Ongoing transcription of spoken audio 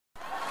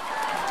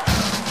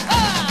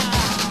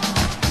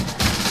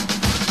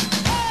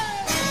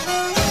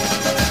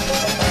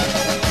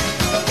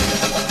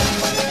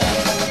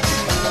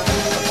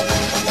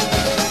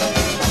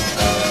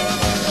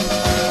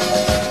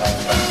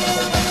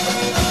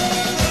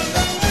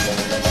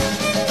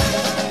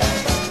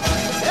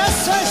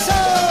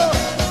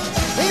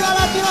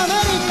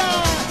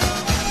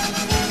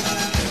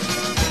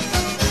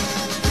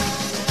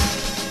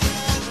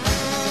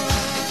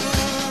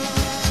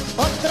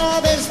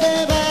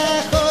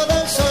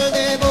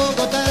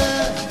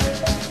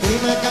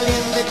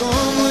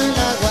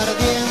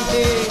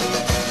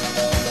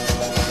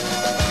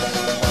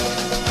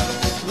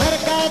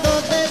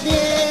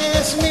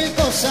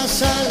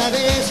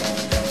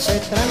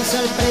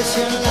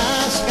silencio en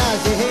las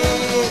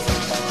calles.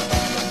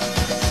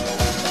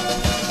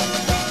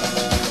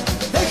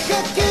 Deja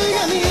que el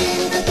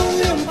gamín te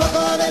tumbe un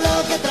poco de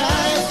lo que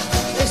traes.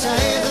 Esa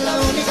es la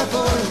única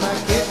forma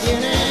que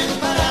tienen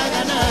para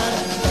ganar.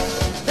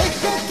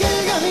 Deja que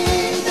el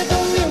gamín te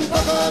tumbe un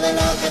poco de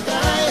lo que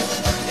traes.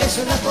 Es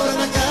una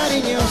forma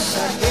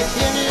cariñosa que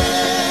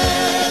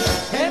tienen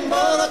en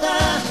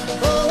Bogotá.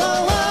 Oh,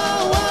 oh, oh,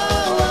 oh,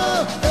 oh,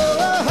 oh, oh,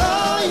 oh,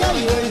 ay,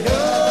 ay, ay,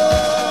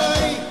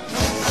 ay.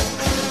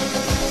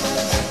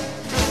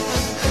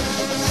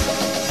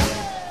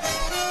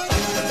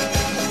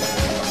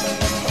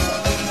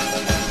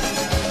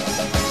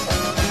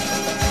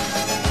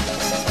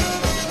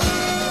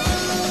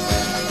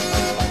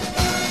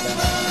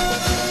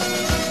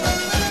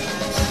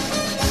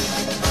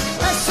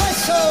 Eso,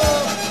 eso.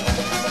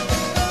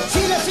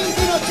 Chile sin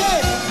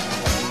Pinochet.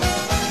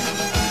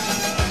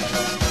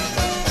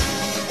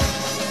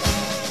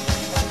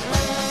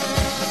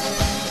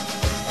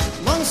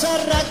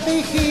 Montserrat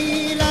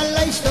vigila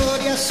la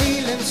historia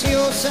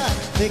silenciosa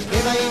de que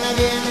vaina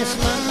bien es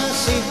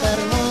mamacita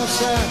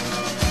hermosa.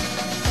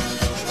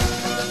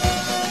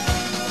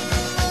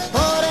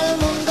 Por el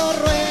mundo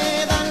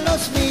ruedan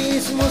los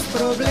mismos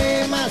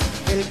problemas,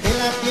 el que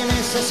la tiene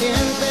se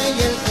siente y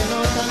el que no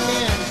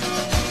también.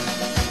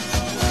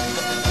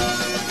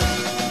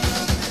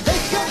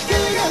 Deja que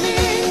el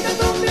gamín te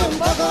tumbe un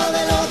poco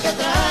de lo que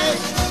traes,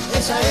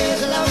 esa es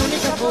la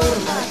única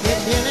forma que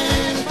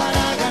tienen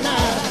para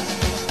ganar.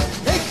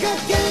 Deja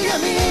que el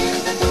gamín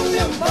te tumbe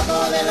un poco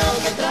de lo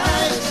que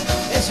traes,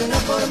 es una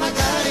forma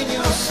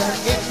cariñosa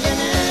que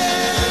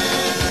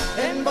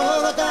tienen en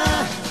Bogotá.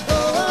 Oh,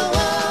 oh,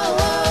 oh,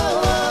 oh,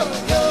 oh,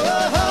 oh,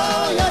 oh, oh,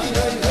 ay, ay,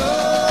 ay.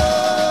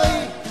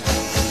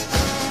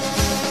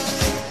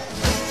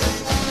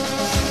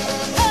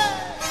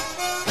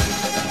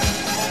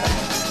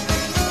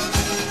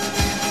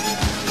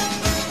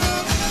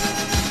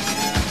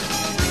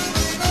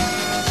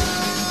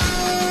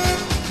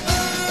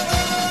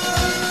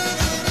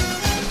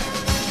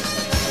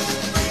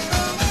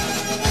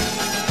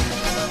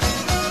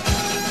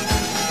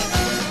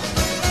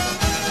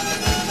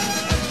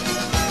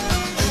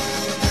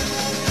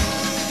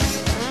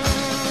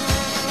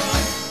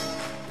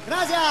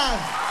 Gracias.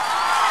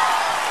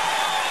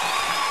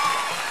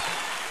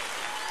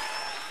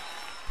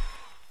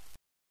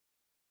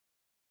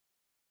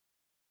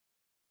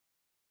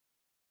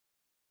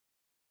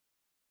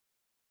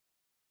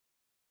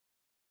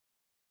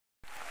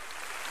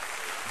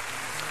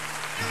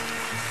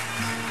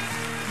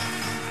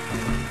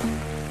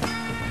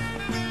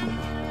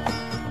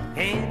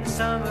 In the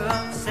summer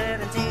of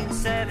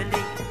 1770,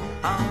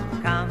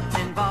 on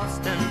Compton,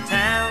 Boston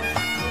town,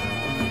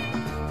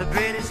 the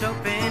British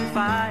opened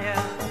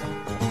fire,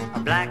 a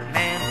black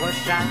man was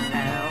shot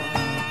down.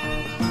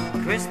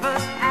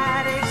 Chrispus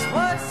Attucks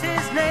was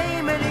his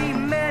name, and he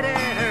met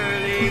an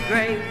early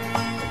grave.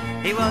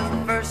 He was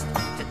the first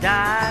to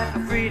die for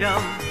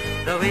freedom,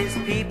 though his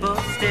people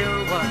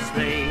still was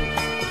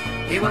slaves.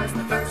 He was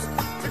the first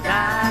to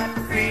die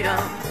for freedom.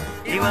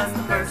 He was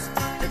the first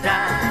to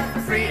die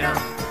for freedom.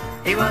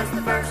 He was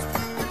the first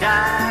to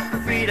die for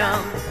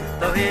freedom,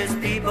 though his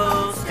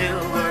people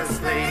still were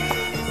slaves.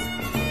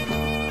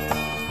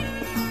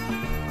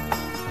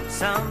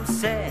 Some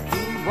said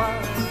he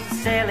was a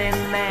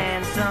sailing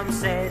man, some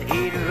said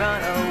he'd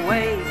run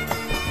away,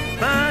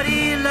 but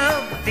he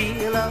loved the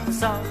feel of the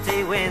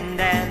salty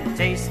wind and the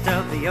taste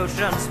of the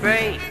ocean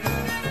spray.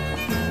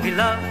 He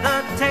loved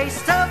the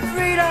taste of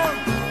freedom,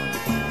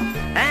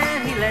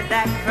 and he led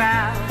that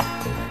crowd,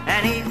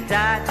 and he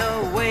died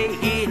the way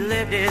he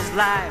lived his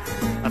life,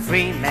 a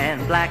free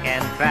man, black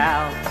and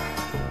proud.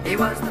 He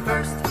was the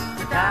first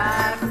to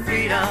die for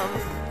freedom.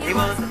 He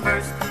was the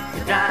first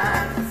to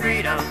die for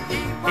freedom.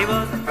 He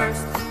was the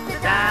first to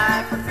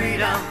die for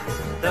freedom,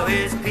 though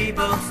his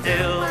people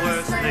still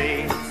were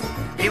slaves.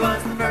 He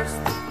was the first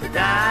to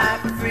die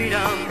for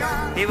freedom.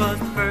 He was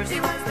the first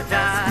to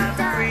die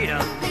for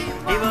freedom.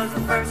 He was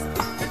the first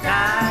to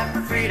die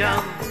for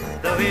freedom,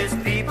 though his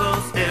people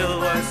still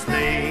were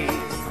slaves.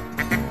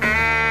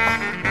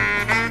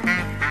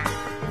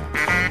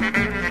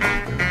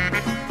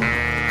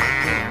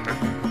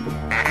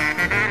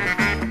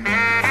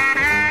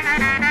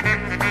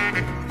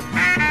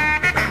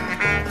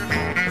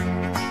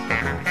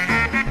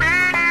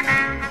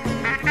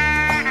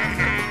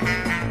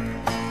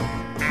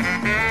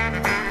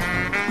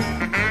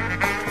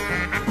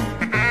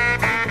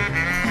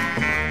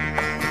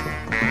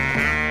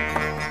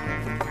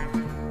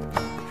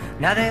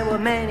 Now there were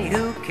many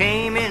who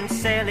came in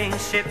sailing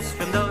ships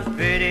from those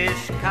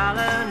British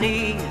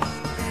colonies,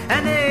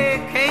 and they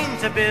came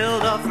to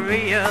build a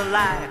freer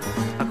life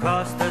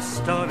across the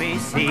stormy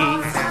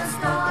seas.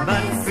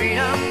 But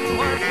freedom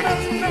was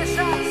most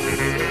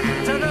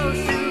precious to those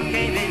who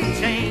came in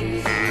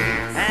chains,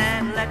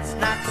 and let's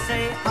not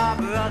say our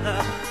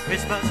brother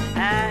Chrispus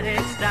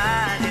Attucks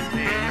died in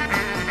vain.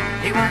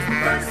 He was the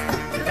first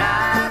to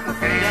die for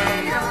freedom.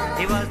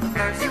 He was the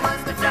first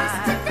to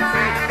die for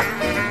freedom.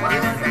 He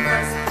was the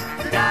first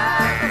to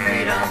die for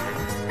freedom,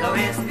 though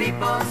his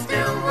people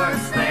still were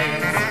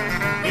slaves.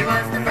 He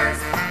was the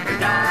first to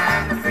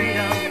die for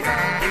freedom.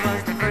 He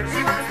was the first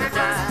to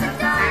die for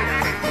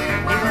freedom.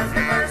 He was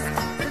the first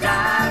to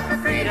die for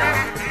freedom,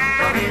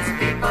 though his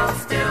people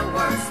still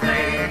were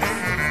slaves.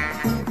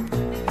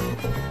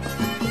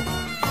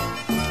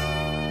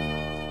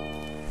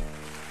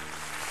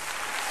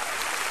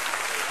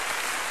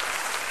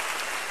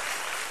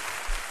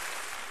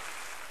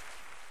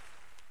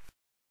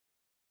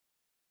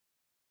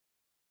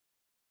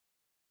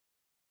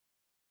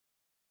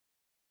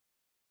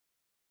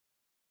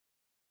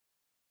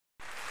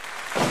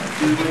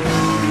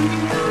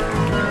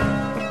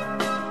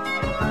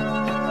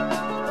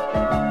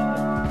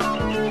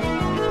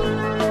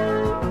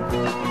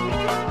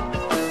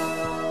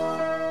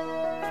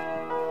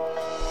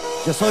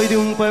 Yo soy de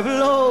un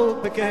pueblo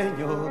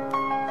pequeño,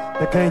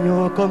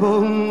 pequeño como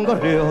un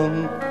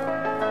gorrión,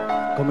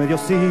 con medio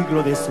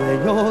siglo de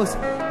sueños,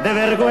 de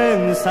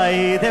vergüenza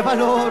y de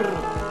valor.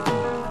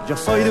 Yo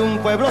soy de un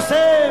pueblo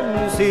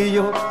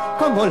sencillo,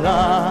 como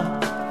la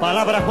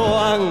palabra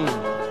Juan,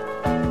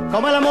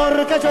 como el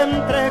amor que yo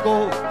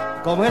entrego,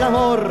 como el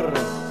amor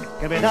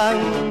que me dan.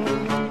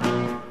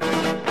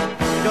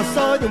 Yo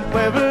soy de un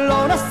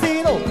pueblo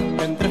nacido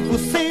entre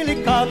fusil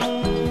y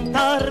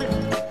cantar,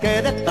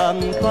 que de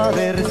tanto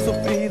haber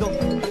sufrido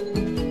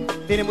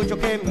tiene mucho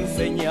que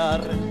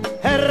enseñar.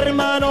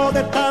 Hermano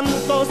de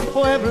tantos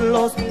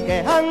pueblos que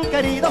han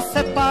querido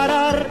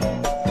separar,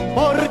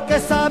 porque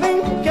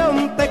saben que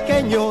aún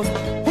pequeños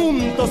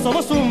juntos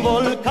somos un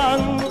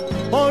volcán,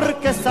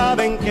 porque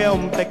saben que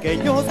aún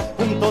pequeños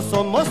juntos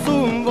somos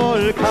un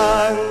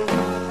volcán.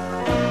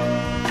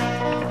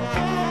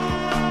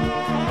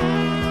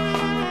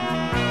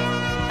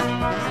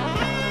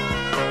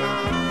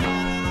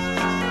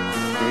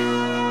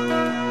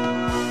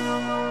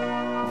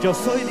 Yo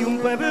soy de un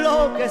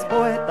pueblo que es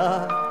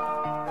poeta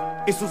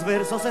y sus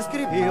versos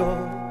escribió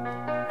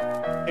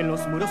en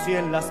los muros y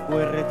en las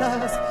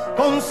puertas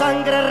con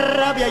sangre,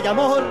 rabia y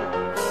amor.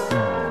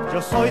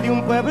 Yo soy de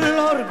un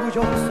pueblo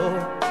orgulloso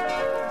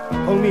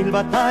con 1000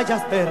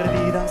 batallas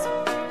perdidas.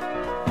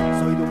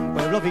 Soy de un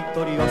pueblo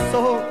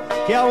victorioso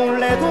que aún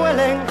le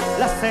duelen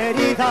las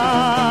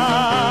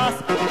heridas.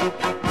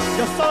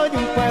 Yo soy de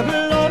un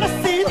pueblo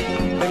nacido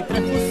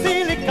entre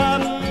fusil y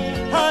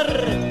cantar,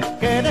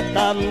 que de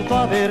tanto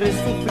haber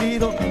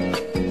sufrido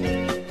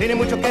tiene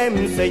mucho que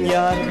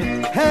enseñar.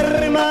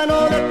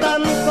 Hermano de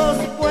tantos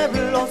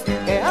pueblos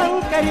que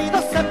han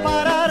querido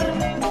separar,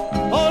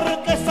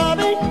 porque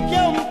saben que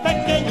aún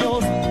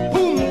pequeños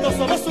juntos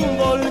somos un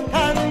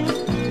volcán,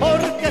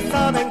 porque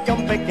saben que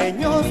aún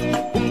pequeños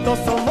juntos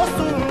somos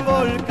un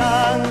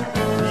volcán.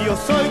 Yo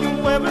soy de un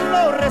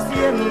pueblo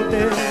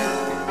reciente,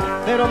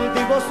 pero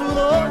antiguo su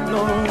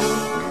dono,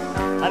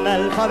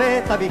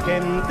 analfabeta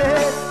vigente,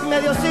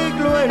 medio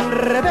siglo en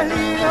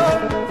rebelión.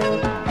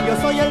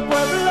 Yo soy el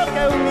pueblo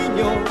que un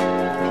niño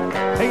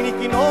en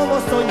Niquinomo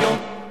soñó.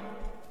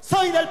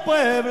 Soy del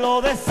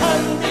pueblo de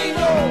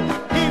Sandino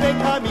y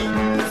de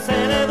Camín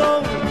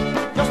Celedón.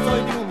 Yo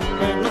soy de un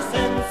pueblo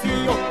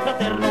sencillo,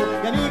 fraterno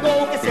y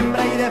amigo, que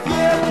siembra y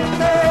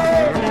defiende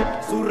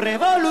su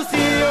revolución.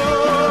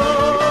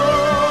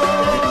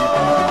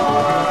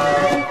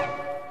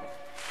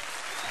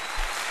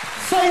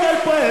 Soy del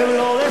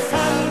pueblo de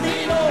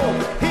Sandino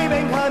y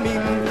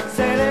Benjamín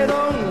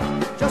Celedón.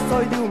 Yo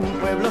soy de un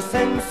pueblo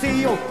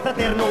sencillo,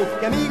 fraterno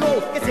y amigo,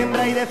 que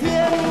siembra y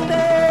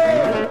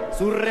defiende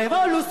su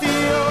revolución.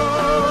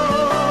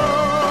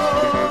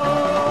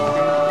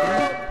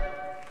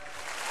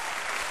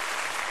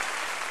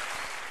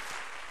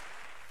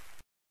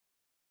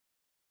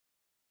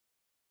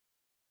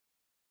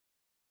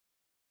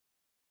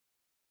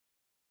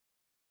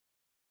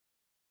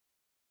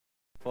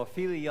 Vor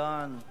vielen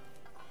Jahren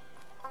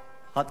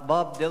hat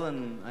Bob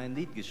Dylan ein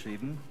Lied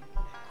geschrieben,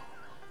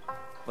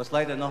 was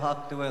leider noch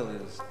aktuell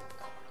ist.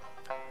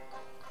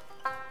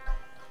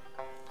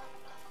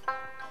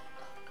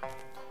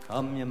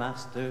 Come, you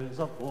masters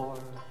of war,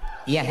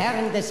 Ihr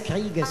Herren des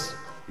Krieges,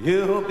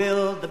 you who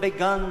build the big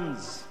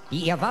guns,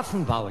 die ihr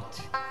Waffen baut,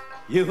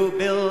 you who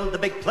build the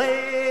big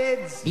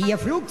planes, die ihr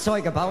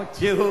Flugzeuge baut,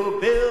 you who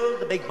build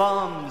the big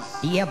bombs,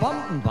 die ihr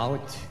Bomben baut,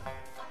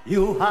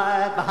 you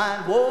hide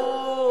behind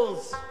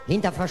walls,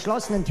 hinter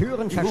verschlossenen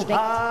Türen you versteckt,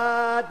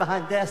 hide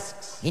behind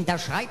desks. hinter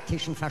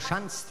Schreibtischen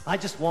verschanzt. I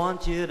just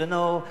want you to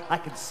know I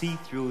can see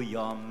through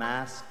your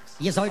masks.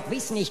 Ihr sollt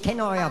wissen, ich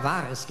kenne euer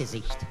wahres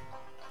Gesicht.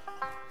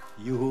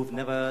 You who've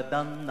never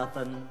done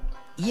nothing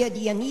Ihr,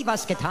 die ihr nie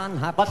was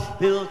getan habt, but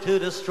build to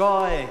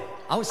destroy.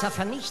 außer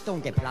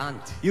Vernichtung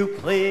geplant. You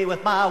play with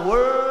my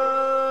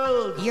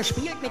world Ihr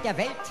spielt mit der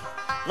Welt,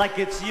 like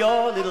it's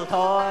your little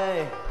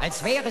toy.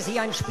 als wäre sie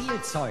ein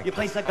Spielzeug. You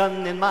place a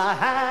gun in my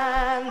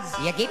hands,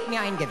 Ihr gebt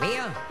mir ein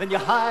Gewehr then you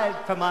hide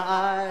from my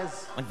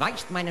eyes. und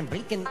weicht meinen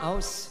Blicken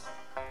aus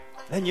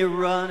Then you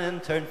run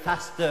and turn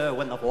faster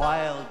when the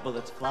wild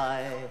bullets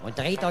fly. und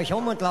dreht euch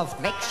um und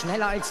lauft weg,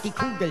 schneller als die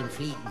Kugeln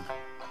fliegen.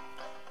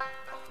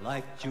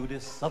 Like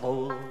Judas of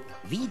old,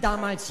 Wie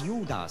damals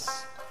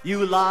Judas.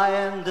 you lie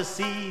and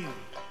deceive.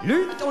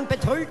 Lügt und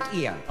betrügt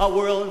ihr. A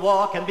world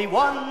war can be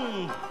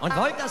won. Und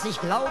wollt, dass ich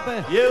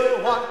glaube,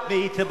 You want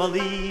me to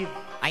believe.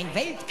 ein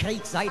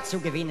Weltkrieg sei zu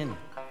gewinnen.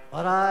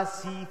 But I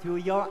see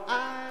through your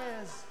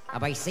eyes.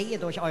 Aber ich sehe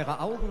durch eure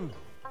Augen.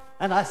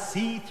 And I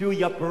see through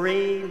your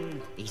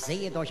brain. Ich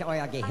sehe durch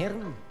euer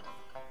Gehirn.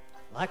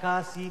 Like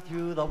I see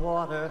through the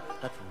water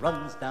that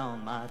runs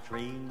down my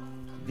drain.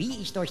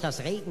 Wie ich durch das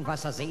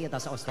Regenwasser sehe,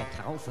 das aus der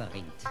Traufe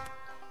rinnt.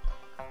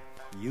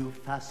 You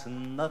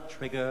fasten the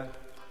trigger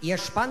Ihr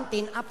spannt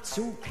den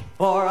Abzug,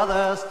 for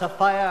others to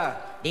fire.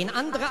 den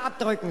andere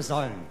abdrücken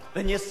sollen.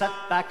 Then you sit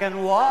back and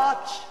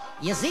watch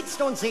Ihr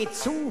sitzt und seht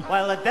zu,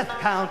 while the death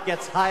count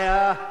gets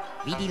higher.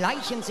 wie die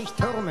Leichen sich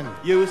türmen.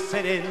 You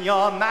sit in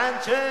your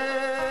mansion,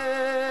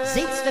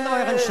 Sitzt in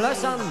euren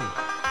Schlössern,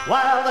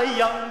 while the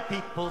young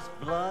people's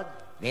blood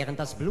während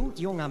das Blut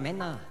junger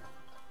Männer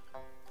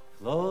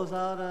flows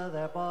out of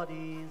their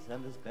bodies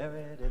and is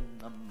buried in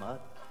the mud.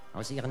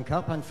 aus ihren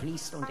Körpern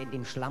fließt und in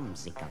den Schlamm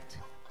sickert.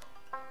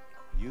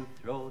 You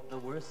throw the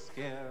worst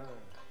scare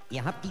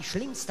Ihr habt die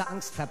schlimmste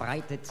Angst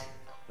verbreitet,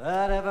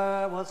 that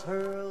ever was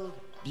hurled,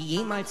 die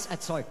jemals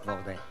erzeugt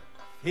wurde.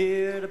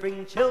 here to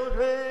bring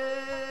children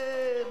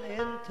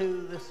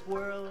into this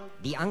world,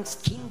 Die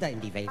Angst, Kinder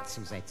in die Welt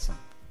zu setzen.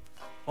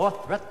 or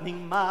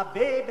threatening my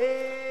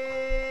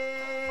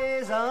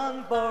babies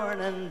unborn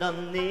and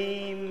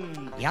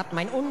unnamed. Ihr habt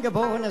mein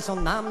ungeborenes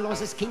und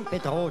namenloses Kind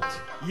bedroht.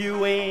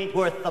 You ain't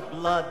worth the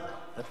blood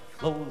that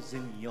flows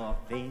in your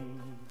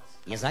veins.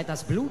 Ihr seid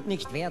das Blut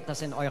nicht wert,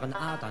 das in euren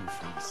Adern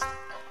fließt.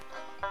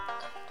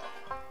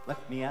 Let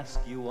me ask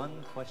you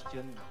one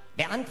question.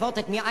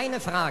 Beantwortet mir eine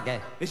Frage.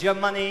 Is your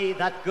money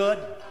that good?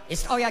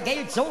 Ist euer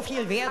Geld so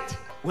viel wert,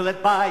 Will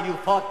it buy you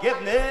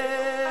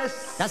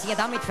forgiveness? dass ihr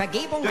damit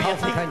Vergebung Do you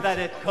kaufen think könnt? that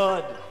it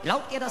could?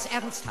 Glaubt ihr das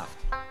ernsthaft?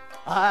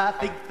 I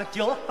think that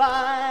you'll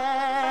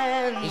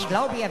find Ich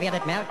glaube, ihr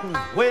werdet merken,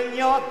 when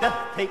your death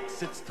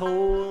takes its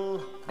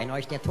toll, wenn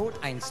euch der Tod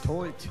einst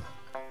holt,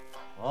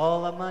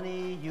 all the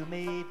money you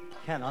made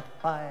cannot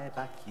buy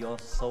back your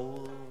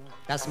soul.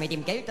 dass mit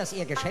dem Geld, das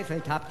ihr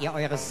gescheffelt habt, ihr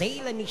eure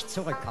Seele nicht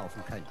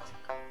zurückkaufen könnt.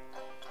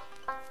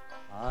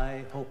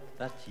 I hope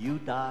that you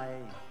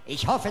die,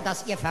 Ich hoffe,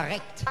 dass ihr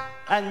verreckt.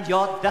 and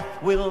your death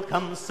will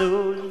come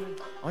soon,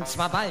 Und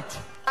zwar bald.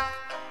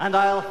 and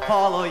I'll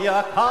follow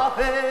your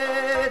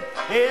coffin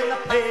in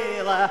the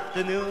pale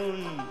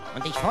afternoon,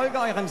 Und ich folge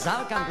eurem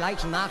Sarg am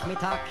gleichen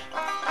Nachmittag.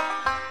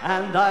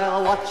 and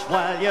I'll watch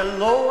while you're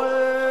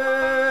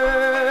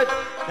lowered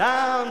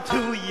down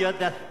to your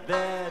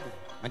deathbed,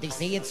 Und ich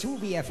sehe zu,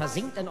 wie ihr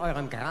versinkt in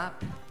eurem Grab.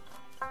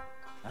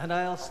 and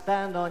I'll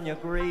stand on your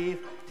grave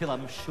till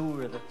I'm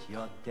sure that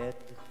you're dead.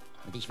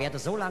 Und ich werde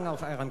so lange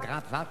auf eurem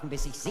Grab warten,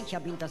 bis ich sicher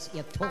bin, dass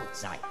ihr tot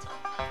seid.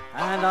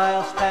 And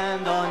I'll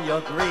stand on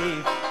your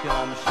grave till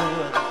I'm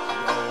sure that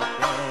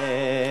you're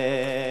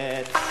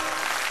dead.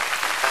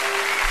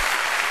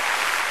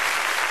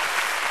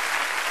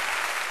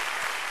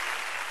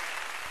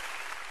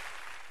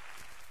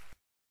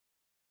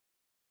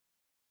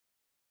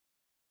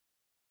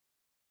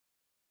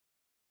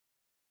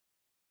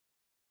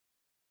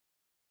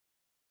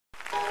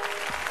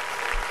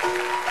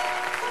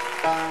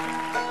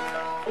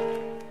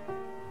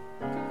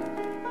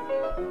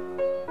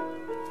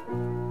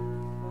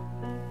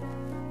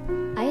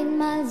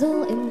 Einmal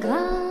so im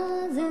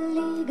Grase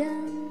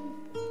liegen,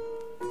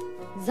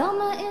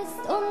 Sommer ist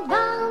und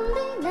warm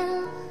die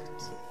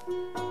Nacht,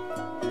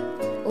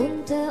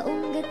 unter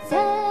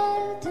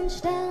ungezählten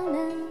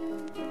Sternen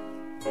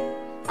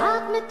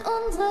atmet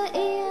unsere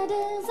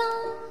Erde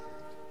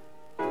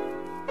sacht.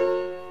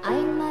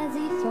 Einmal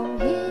sie vom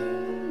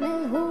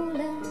Himmel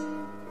holen,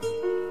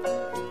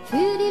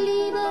 für die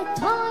Liebe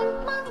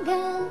träumt man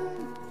gern,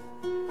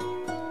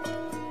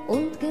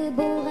 und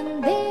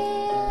geboren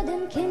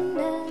werden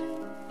Kinder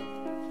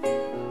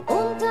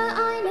unter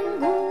einem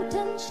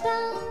guten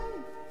Stern.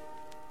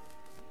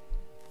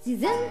 Sie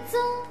sind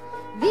so,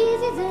 wie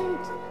sie sind,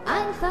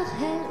 einfach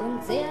hell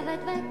und sehr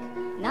weit weg.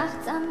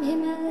 Nachts am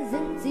Himmel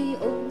sind sie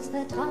uns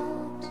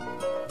vertraut.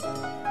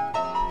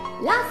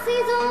 Lass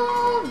sie so,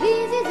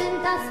 wie sie sind,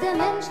 dass der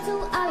Mensch zu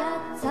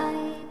aller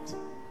Zeit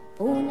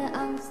ohne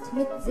Angst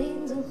mit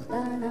Sehnsucht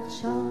danach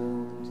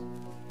schaut.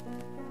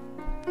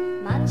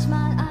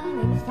 Manchmal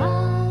einen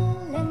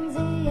fallen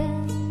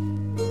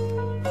sehen,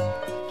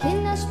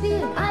 Kinder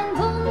spielen, ein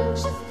Wunsch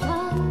ist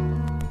frei,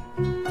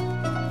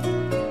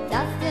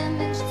 dass der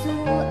Mensch zu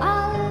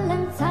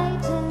allen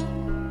Zeiten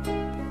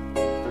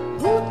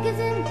gut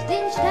gesinnt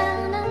den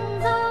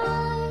Sternen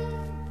sei.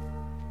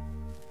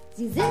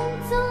 Sie sind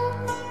so,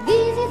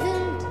 wie sie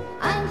sind,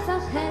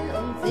 einfach hell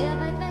und sehr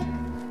weit weg.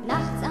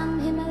 Nachts am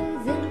Himmel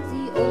sind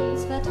sie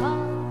uns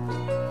vertraut.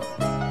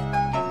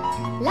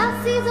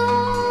 Lass sie so,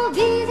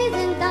 wie sie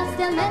sind, dass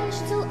der Mensch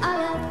zu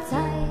aller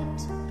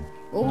Zeit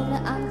ohne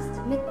Angst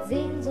mit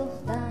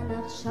Sehnsucht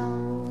danach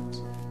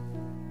schaut.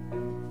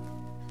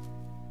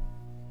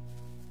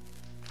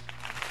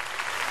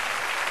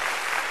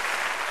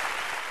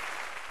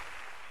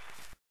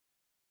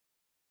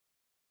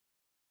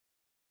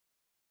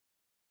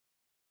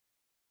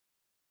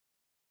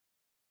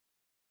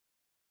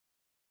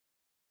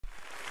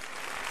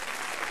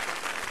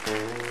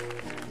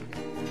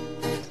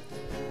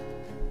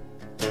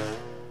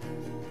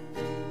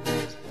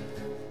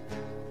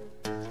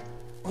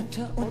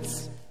 Unter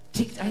uns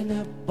tickt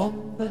eine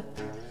Bombe,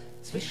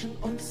 zwischen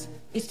uns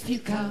ist viel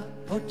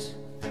kaputt.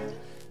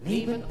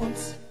 Neben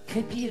uns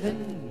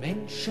krepieren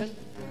Menschen,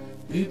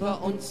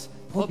 über uns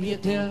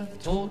probiert der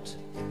Tod.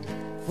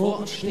 Vor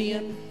uns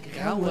stehen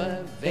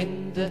graue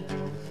Wände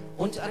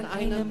und an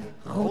einem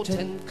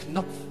roten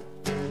Knopf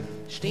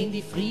stehen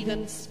die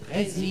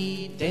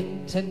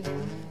Friedenspräsidenten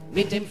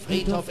mit dem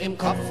Friedhof im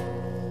Kopf.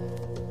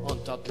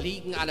 Und dort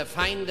liegen alle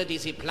Feinde, die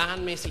sie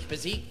planmäßig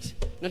besiegt.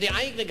 Nur die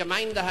eigene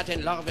Gemeinde hat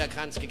den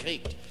Lorbeerkranz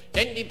gekriegt.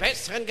 Denn die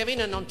Besseren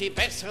gewinnen und die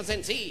Besseren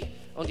sind sie.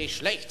 Und die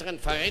Schlechteren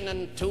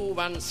verrinnen.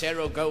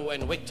 2-1-0 go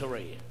and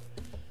victory.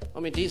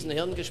 Und mit diesen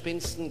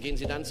Hirngespinsten gehen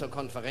sie dann zur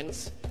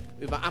Konferenz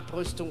über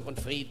Abrüstung und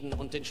Frieden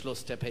und den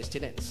Schluss der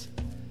Pestilenz.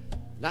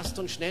 Lasst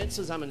uns schnell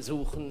zusammen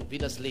suchen, wie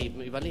das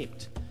Leben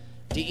überlebt.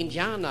 Die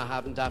Indianer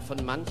haben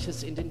davon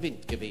manches in den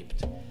Wind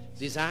gewebt.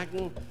 Sie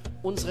sagen,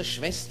 unsere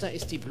Schwester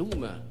ist die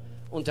Blume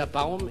und der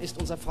Baum ist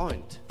unser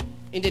Freund.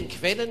 In den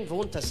Quellen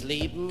wohnt das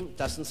Leben,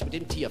 das uns mit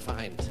dem Tier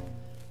vereint.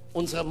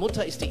 Unsere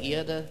Mutter ist die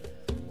Erde,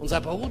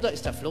 unser Bruder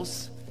ist der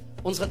Fluss,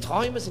 unsere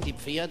Träume sind die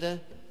Pferde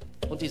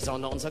und die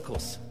Sonne unser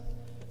Kuss.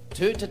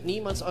 Tötet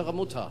niemals eure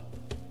Mutter,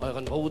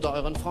 euren Bruder,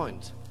 euren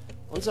Freund.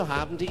 Und so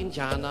haben die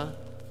Indianer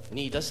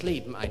nie das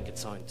Leben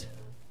eingezäunt.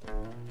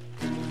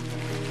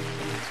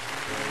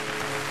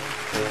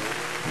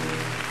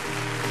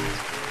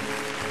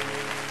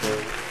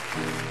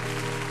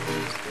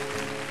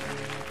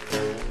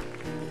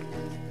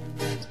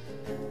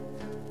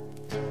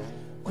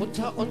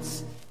 Unter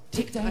uns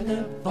tickt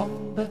eine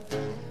Bombe,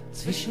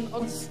 zwischen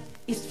uns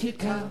ist viel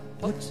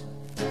kaputt.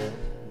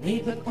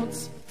 Neben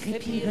uns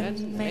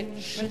krepieren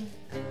Menschen,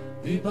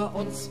 über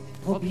uns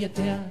probiert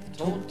der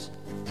Tod.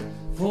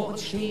 Vor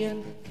uns stehen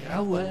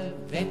graue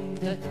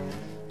Wände,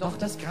 doch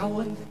das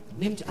Grauen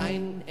nimmt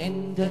ein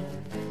Ende,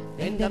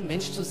 wenn der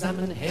Mensch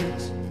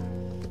zusammenhält.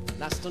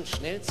 Lasst uns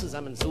schnell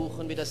zusammen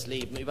suchen, wie das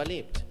Leben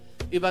überlebt.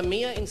 Über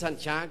Meer in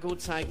Santiago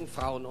zeigen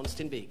Frauen uns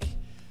den Weg.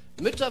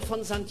 Mütter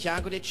von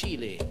Santiago de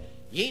Chile,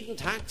 jeden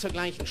Tag zur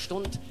gleichen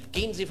Stund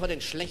gehen sie vor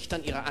den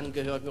Schlechtern ihrer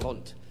Angehörigen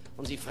rund.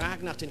 Und sie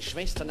fragen nach den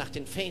Schwestern, nach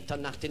den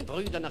Vätern, nach den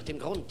Brüdern, nach dem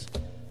Grund.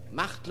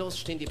 Machtlos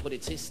stehen die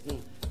Polizisten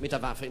mit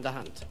der Waffe in der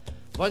Hand.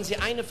 Wollen sie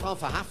eine Frau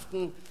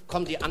verhaften,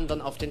 kommen die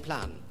anderen auf den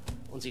Plan.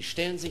 Und sie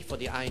stellen sich vor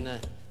die eine,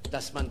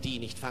 dass man die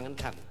nicht fangen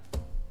kann.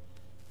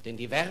 Denn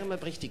die Wärme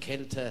bricht die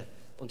Kälte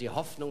und die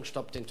Hoffnung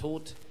stoppt den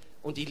Tod.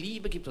 Und die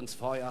Liebe gibt uns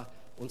Feuer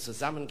und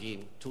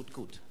Zusammengehen tut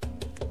gut.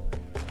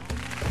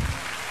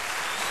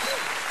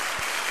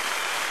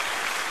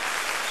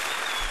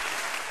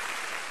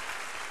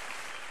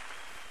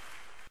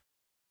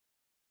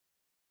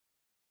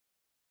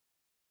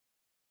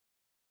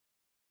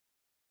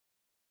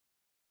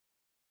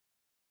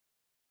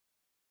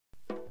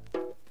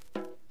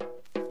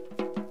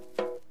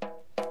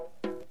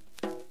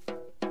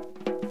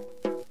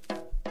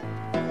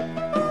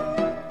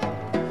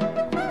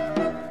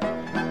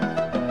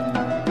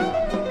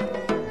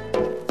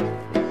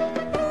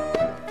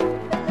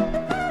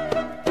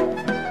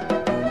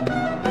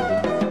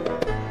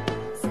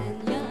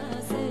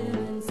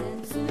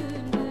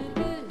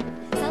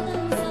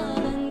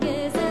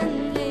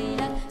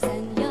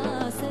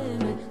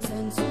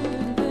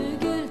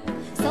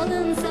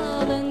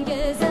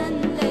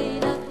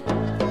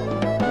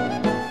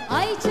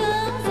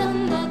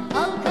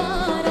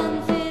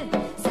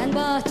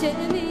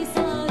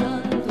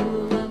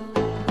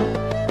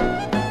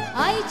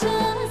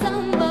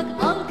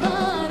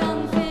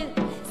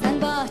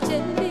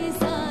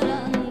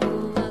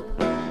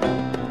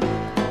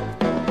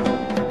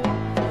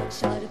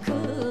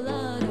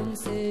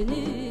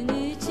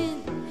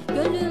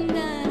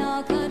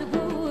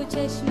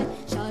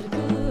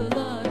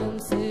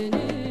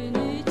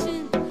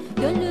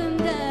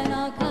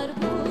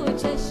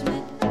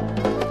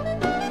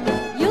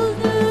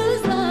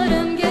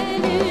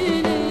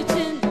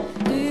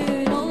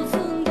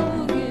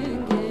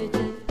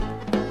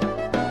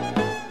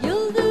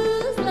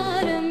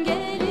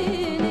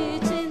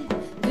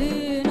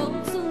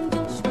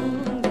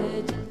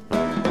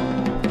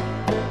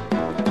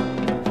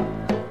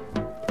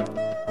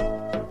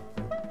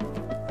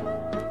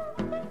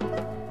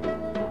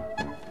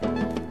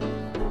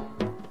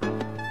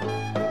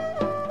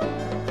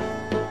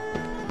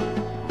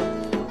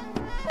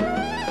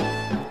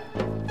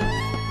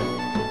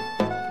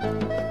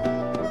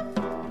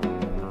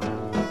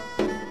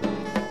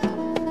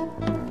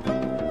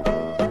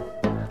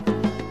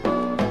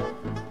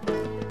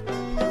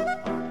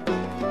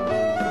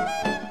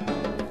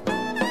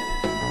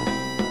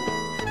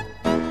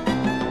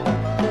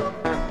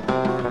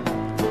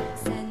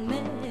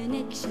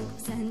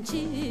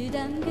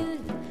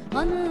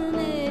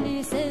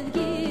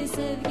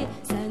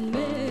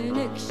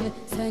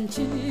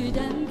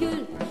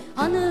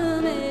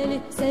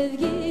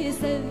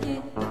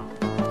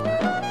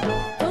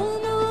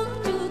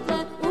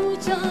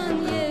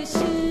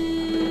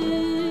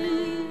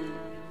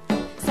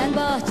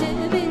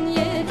 Bahçemin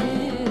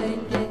yedi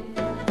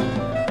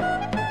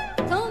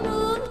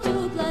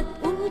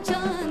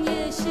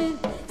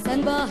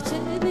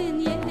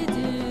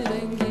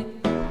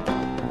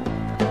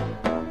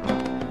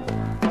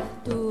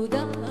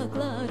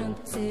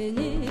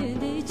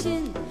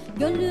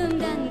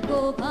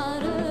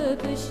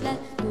öpüşler,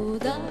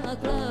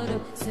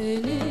 dudaklarım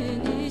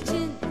senin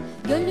için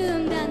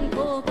gönlümden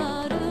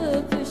kopar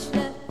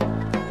öpüşler.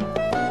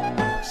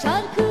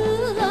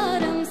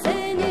 Şarkılarım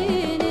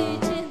senin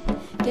için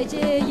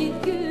geceyi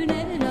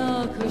güne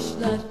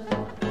nakışlar.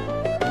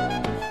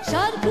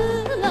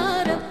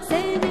 Şarkılarım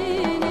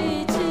senin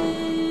için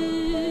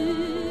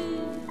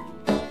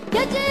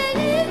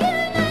geceyi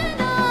güne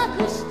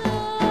nakışlar.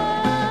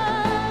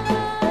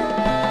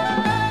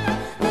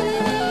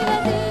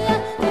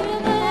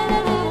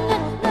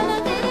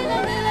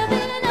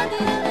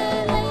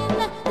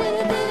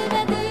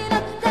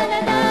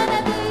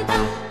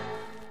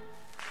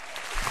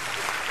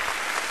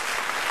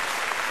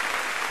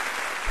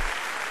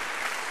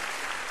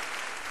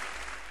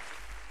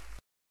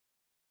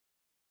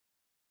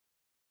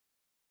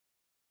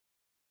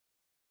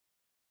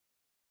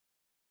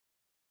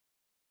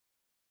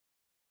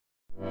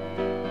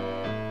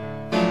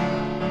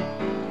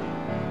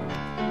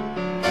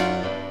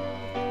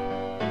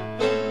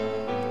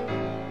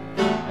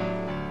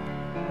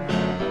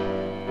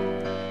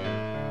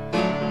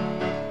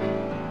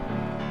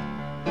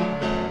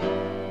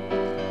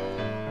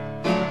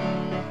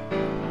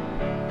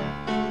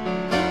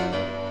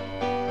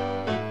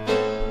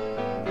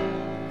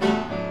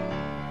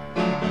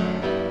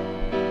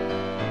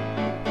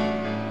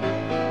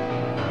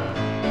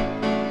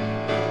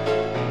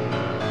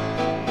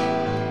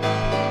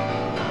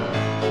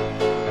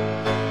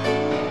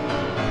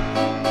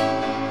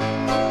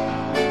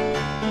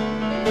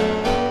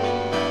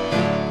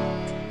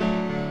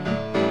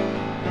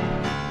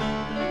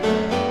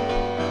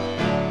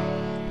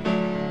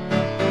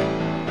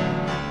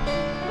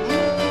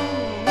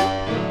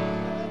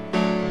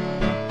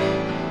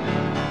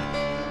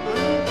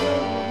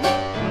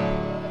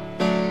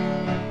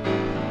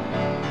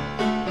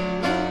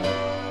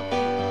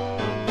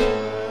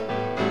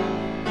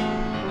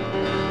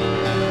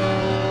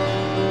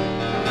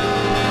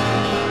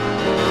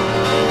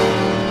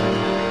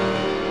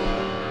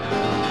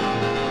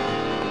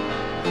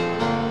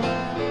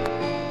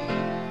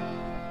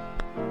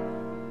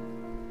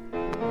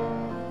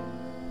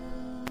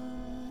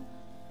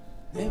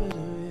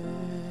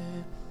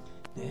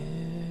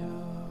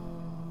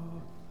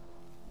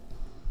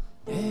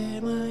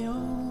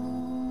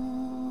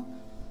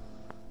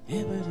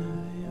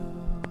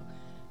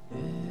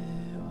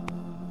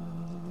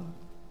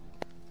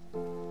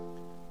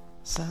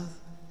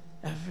 South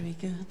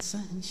African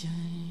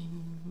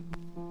sunshine,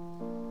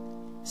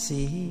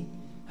 see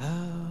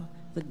how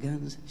the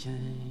guns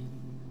shine.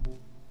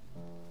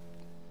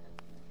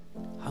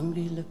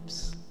 Hungry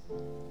lips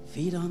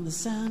feed on the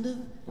sound of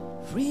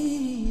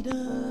freedom.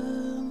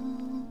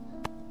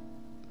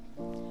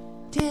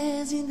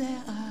 Tears in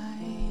their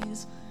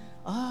eyes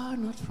are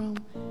not from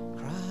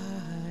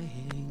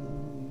crying,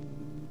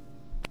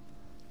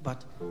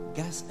 but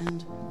gas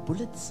and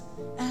bullets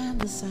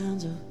and the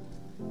sounds of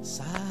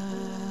sighing.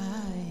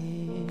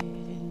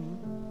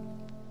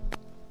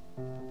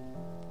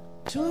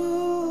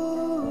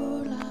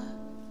 Tula,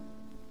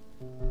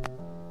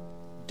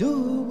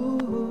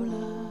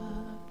 Dubula,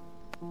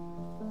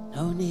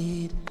 no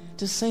need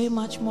to say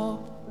much more.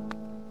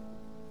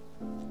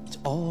 It's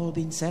all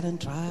been said and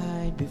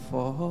tried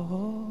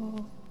before.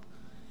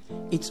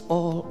 It's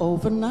all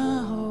over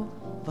now,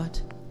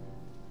 but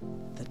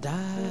the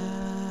dying.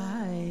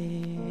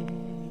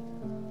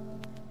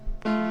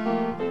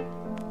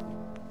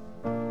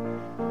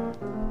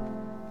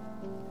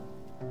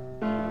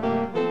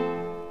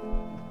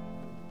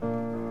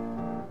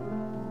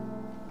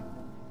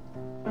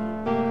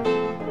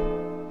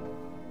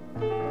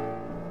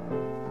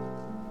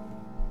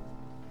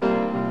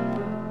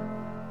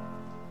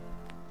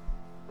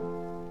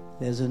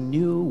 There's a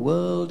new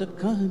world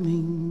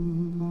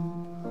a-coming.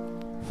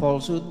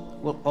 Falsehood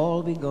will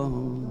all be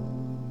gone.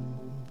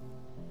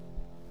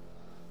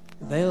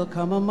 They'll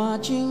come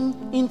a-marching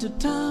into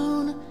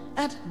town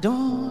at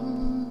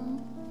dawn,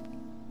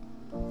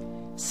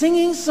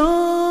 singing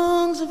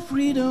songs of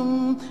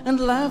freedom and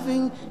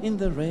laughing in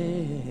the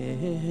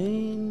rain.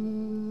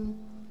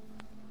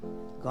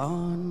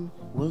 Gone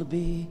will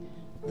be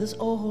this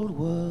old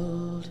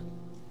world.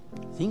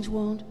 Things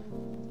won't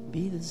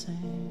be the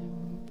same.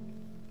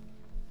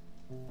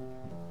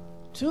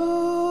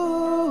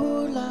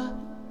 Tula,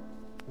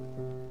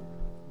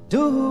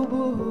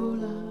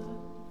 Dubula,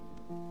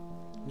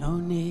 no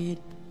need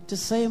to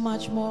say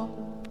much more.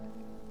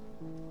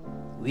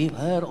 We've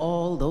heard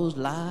all those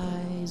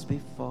lies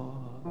before.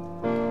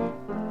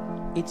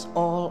 It's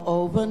all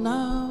over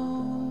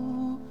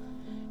now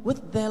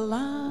with their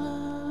lying.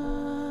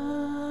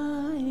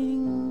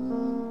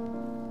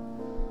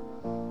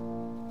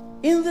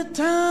 In the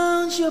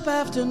township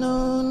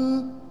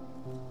afternoon,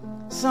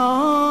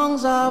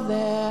 songs of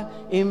their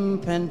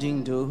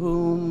impending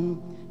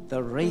doom.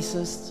 The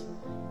racists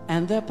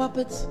and their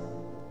puppets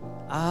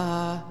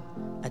are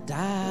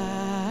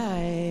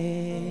a-dying.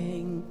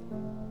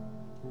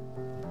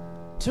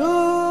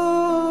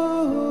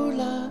 Tula,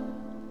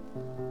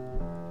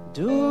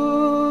 Dubula,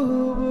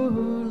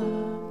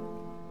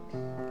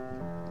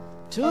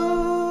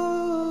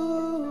 Tula,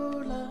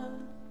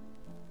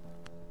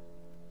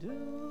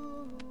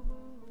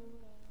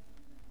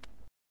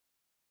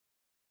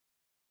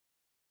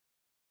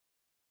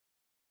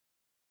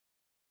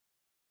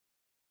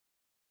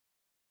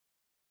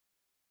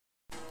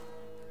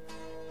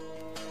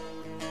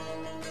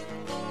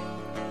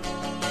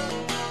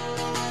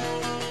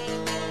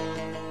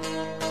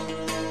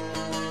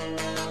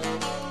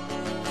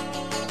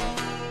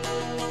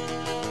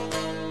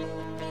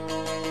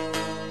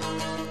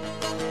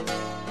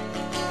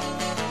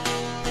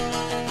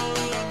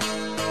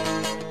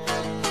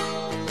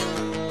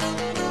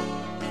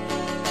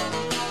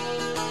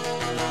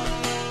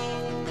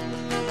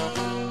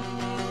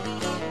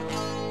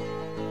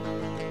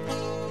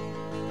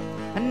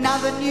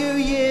 the new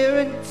year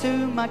and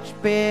too much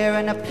beer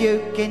and a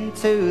puke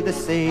into the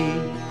sea.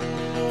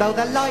 Though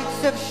the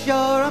lights of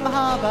Shoreham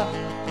Harbour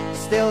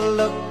still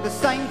look the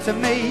same to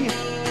me.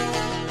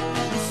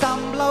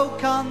 Some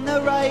bloke on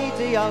the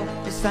radio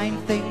is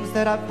saying things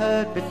that I've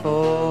heard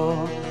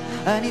before,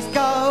 and he's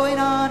going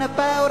on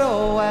about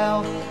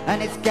Orwell,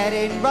 and it's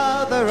getting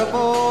rather a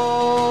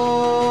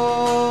bore.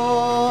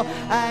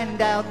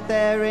 And out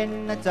there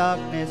in the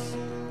darkness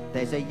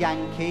there's a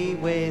Yankee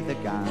with a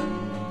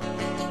gun.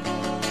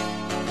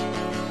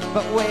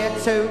 But we're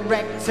too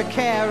wrecked to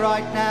care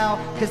right now,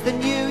 'cause the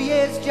new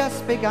year's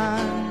just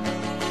begun.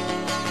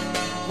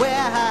 We're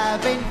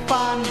having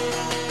fun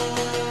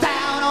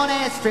down on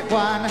Airstrip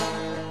One.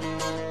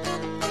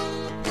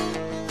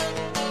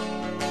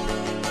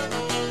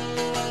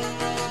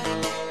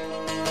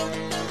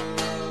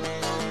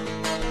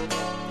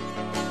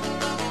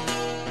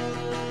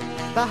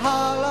 The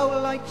Harlow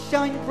lights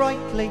shine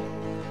brightly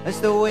as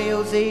the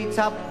wheels eat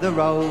up the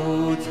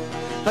road.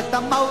 But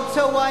the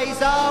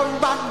motorways are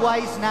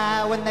runways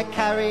now, and they're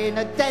carrying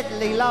a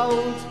deadly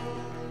load.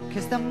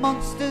 'Cause the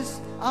monsters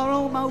are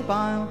all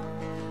mobile,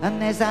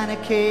 and there's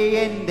anarchy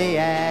in the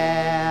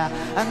air.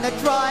 And the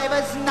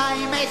driver's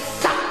name is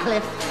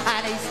Sutcliffe,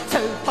 and he's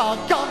too far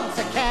gone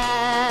to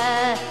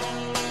care.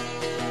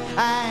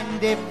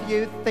 And if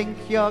you think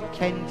your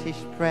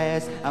Kentish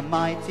prayers are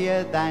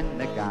mightier than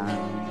the gun,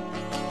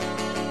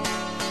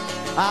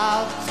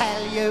 I'll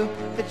tell you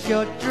that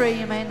you're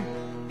dreaming,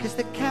 'cause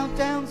the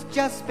countdown's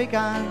just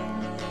begun.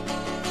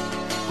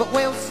 But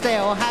we'll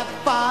still have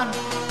fun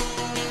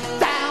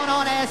down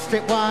on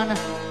Airstrip One.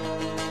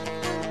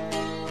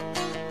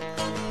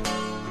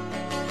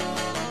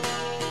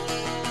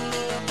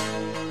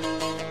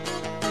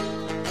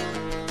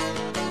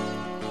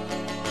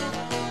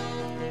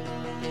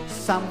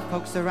 Some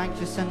folks are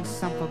anxious and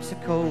some folks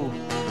are cool.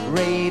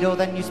 Read all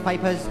the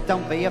newspapers,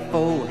 don't be a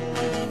fool.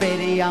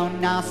 Video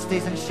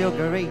nasties and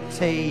sugary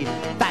tea,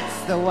 that's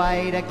the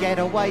way to get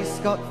away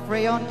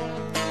scot-free on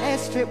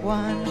Airstrip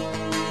One.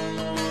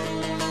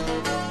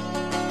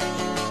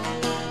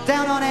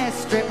 Down on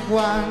Airstrip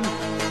One.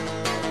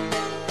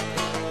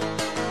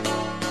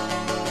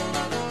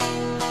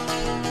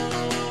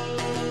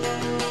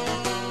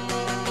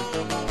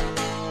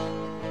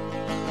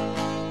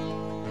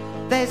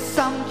 There's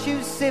some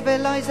choose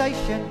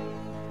civilization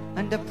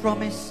and a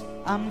promise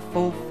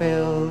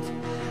unfulfilled.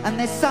 And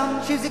there's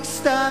some choose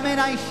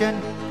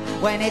extermination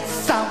when it's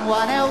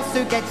someone else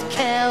who gets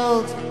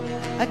killed.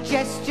 A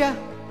gesture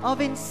of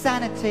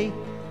insanity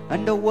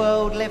and a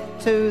world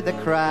left to the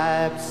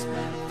crabs.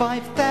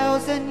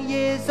 5,000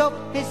 years of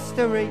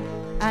history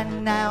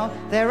and now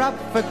they're up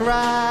for grabs.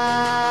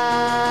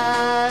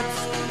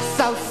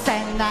 So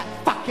send that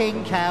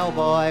fucking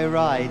cowboy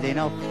riding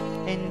off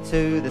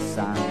into the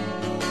sun,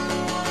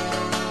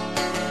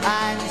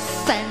 and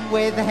send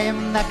with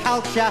him the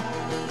culture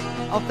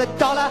of the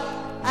dollar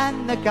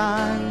and the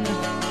gun.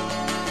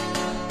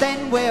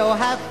 Then we'll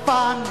have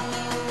fun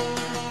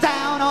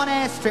down on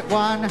Airstrip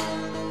One.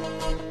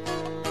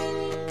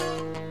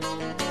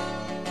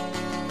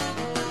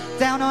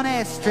 Down on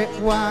Airstrip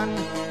One.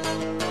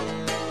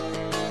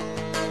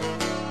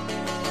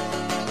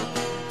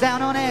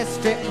 Down on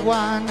Airstrip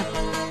One.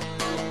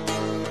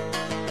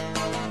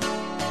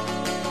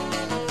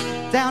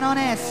 Down on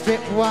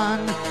Airstrip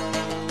One.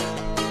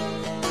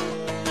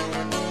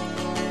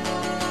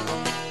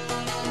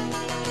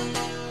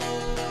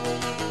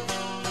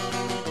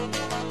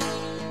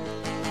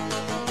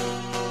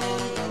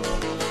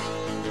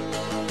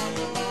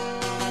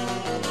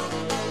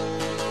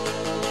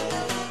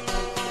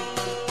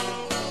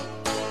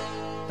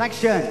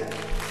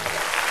 Dankeschön.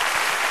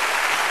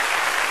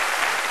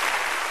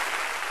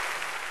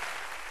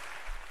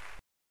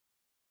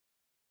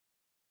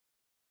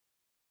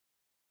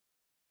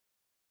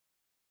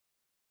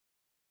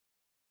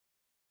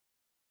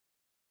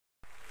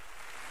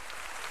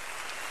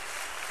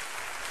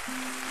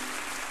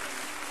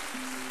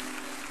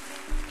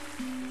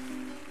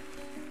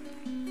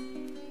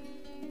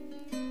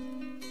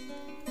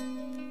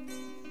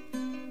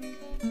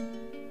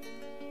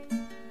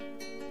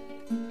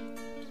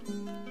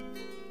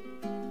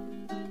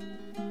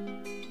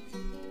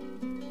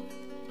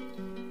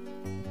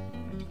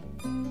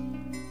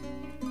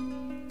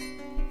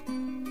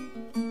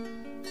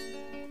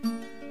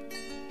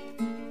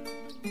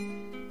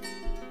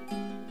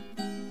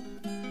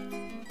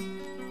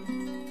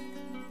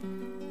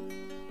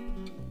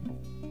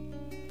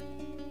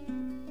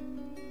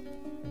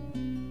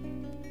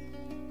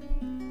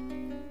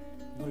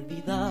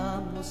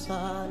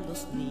 A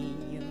los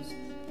niños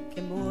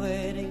que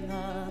mueren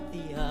a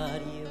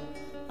diario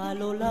a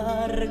lo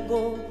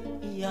largo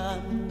y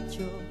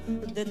ancho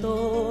de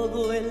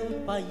todo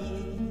el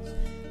país.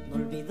 No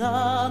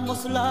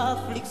olvidamos la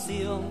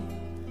aflicción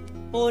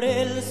por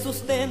el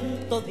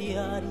sustento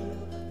diario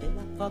de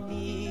las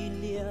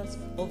familias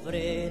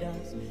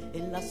obreras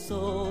en las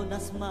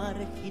zonas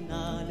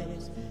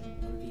marginales.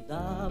 No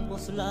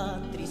olvidamos la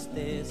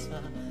tristeza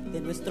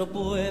de nuestro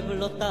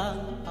pueblo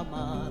tan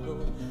amado,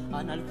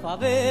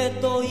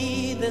 analfabeto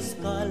y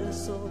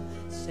descalzo,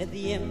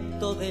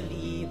 sediento de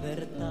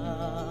libertad.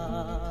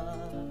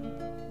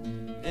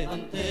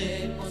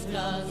 Levantemos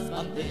las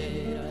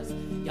banderas,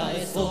 ya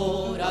es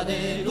hora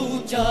de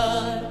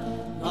luchar,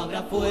 no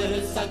habrá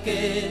fuerza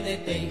que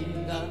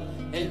detenga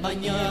el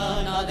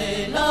mañana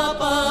de la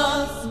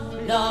paz.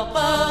 La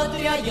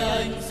patria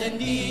ya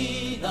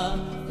encendida,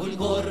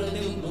 fulgor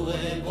de un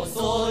nuevo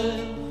sol,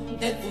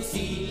 del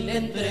fusil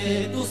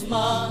entre tus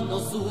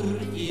manos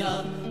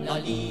surgirá la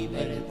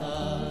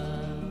libertad.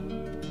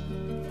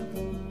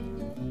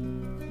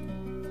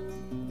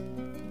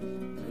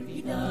 No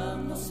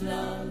olvidamos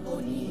la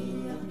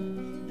agonía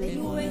de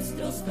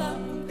nuestros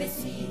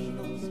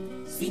campesinos,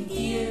 sin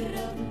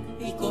tierra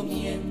y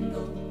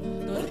comiendo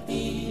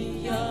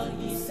tortilla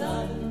y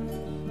sal.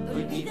 No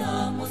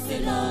olvidamos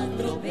el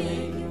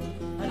atropello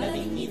a la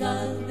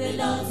dignidad de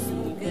las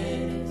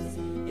mujeres,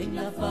 en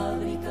las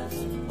fábricas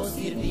o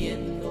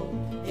sirviendo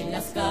en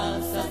las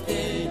casas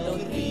de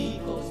los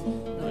ricos.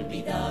 No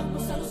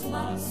olvidamos a los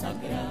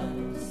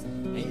masacrados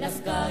en las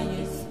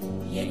calles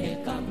y en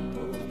el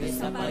campo,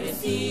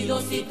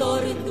 desaparecidos y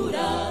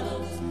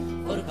torturados,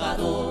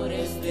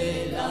 forjadores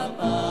de la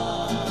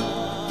paz.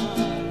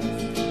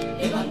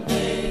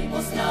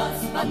 Levantemos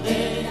las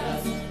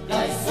banderas,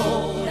 ya es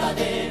hora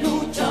de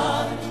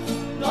luchar,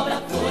 no habrá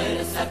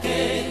fuerza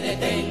que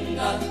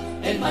detenga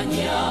el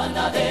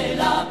mañana de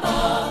la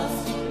paz.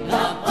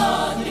 La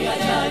patria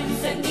ya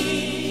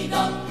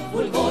encendida,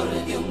 fulgor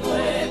de un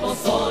nuevo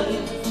sol,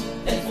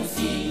 del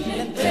fusil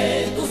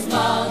entre tus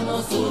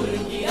manos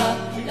surgirá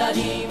la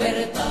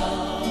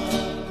libertad.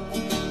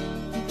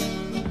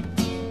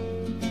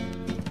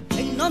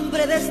 En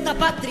nombre de esta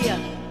patria,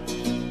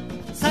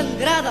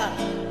 sangrada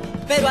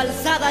pero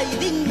alzada y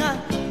digna,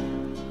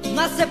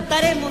 no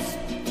aceptaremos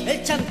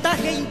el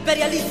chantaje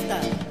imperialista.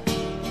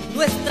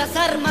 Nuestras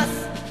armas,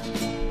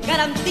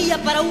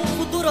 garantía para un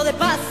futuro de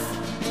paz,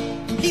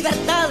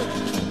 libertad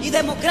y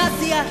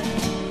democracia,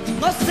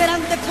 no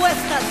serán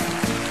depuestas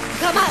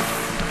jamás.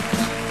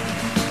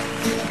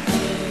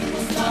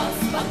 Levantemos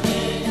las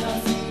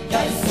banderas,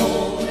 ya es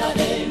hora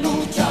de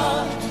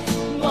luchar,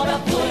 no habrá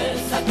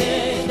fuerza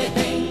que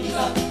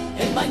detenga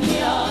el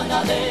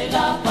mañana de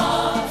la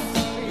paz.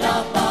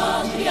 La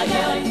patria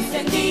ya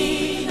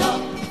encendida,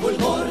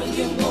 fulgor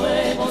de un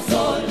nuevo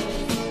sol,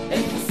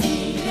 el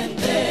fusil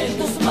entre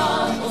tus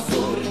manos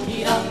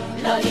surgirá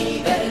la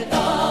libertad.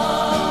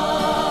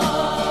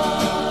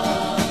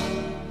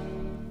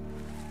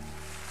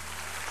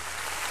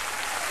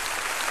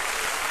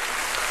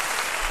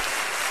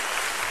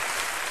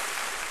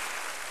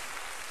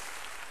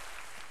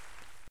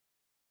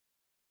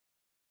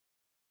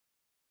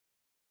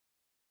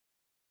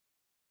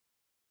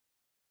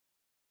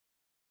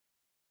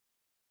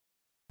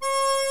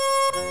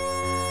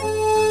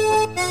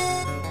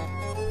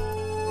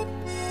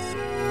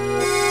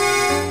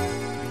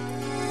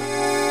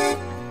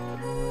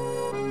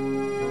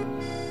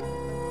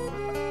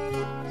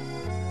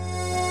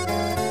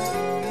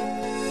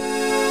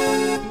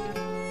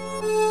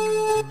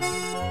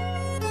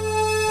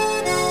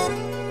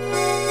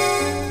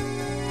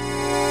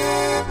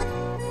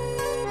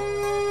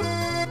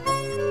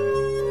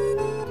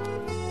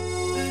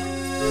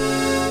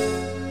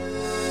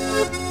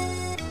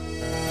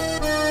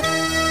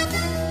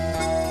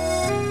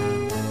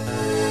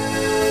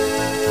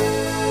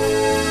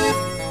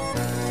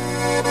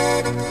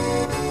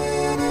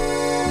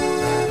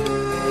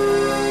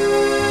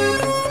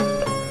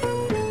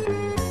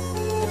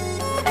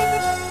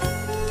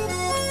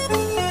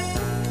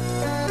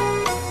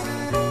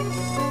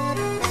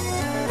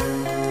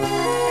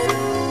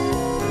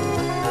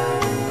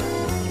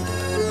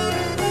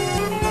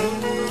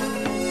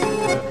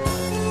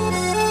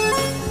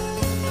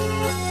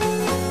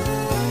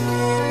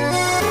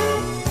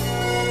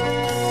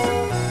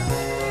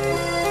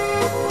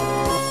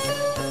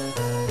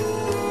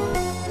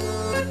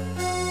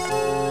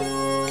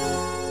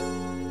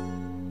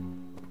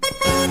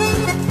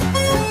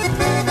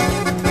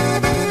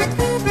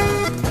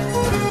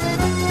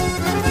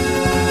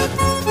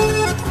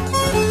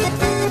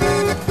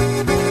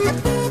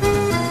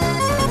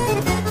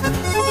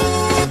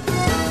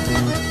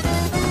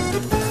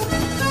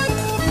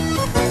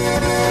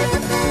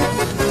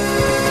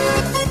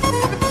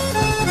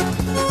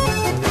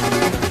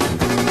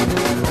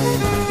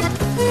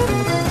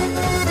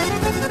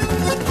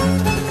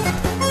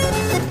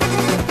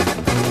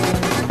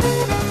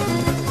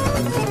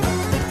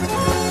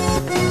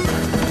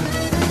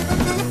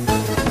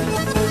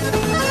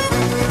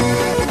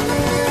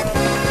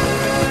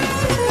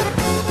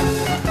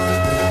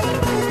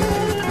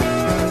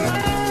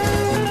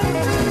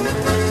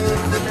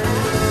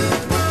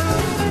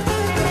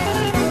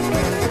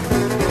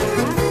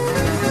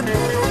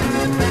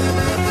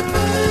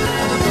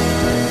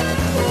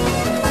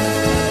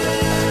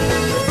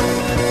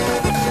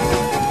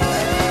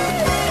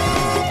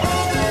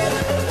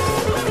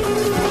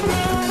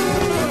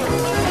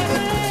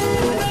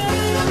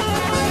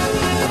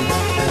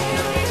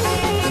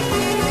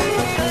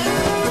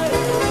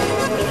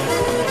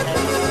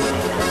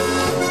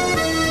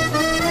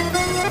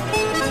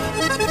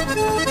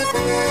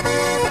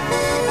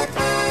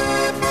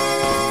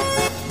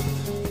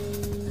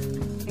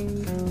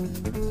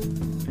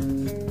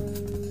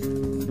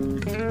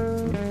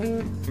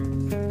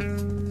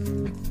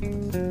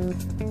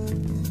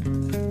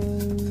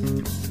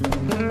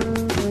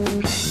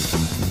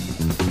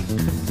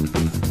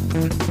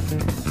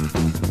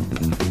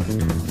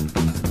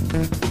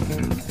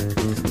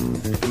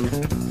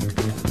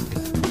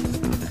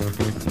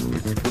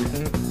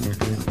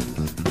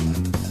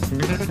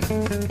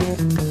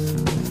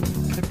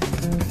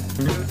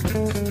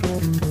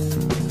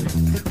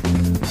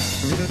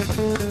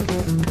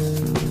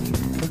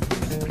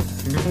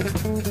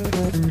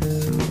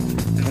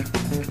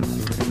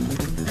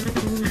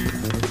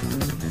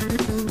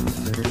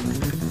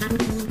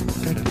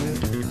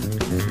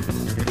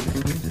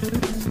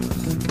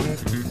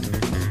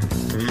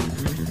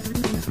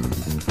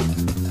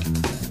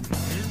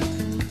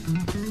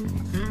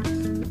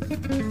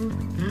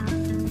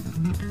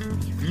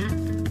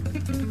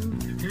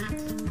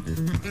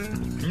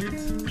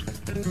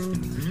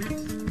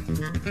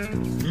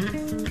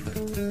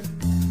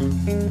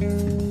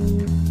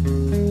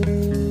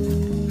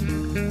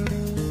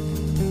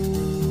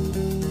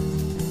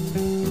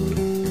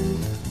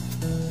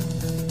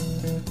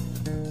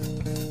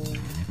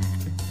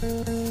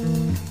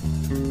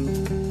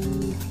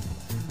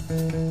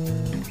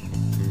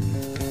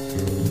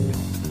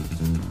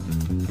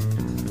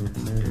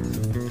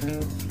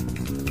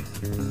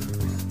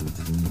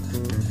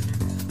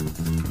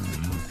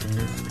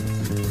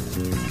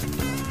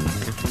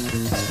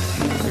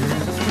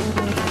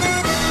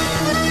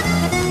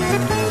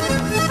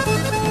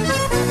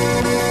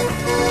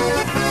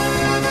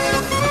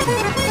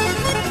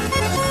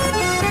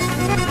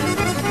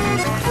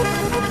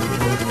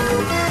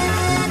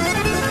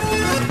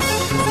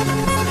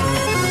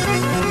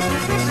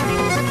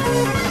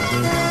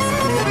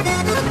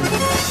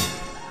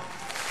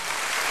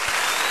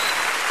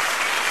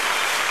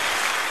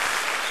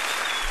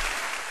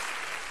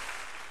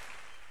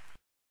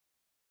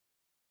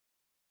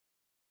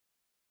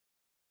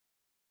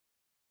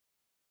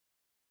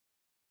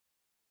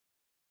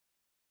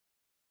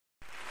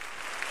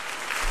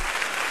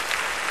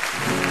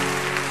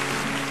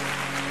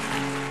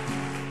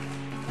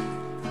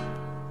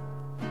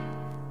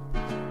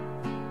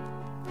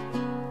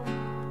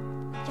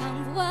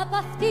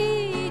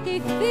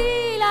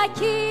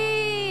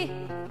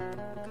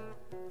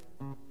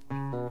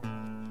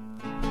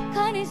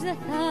 Κανείς δεν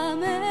θα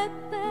με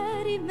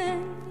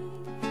περιμένει.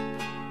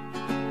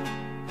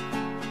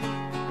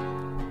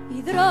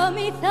 Οι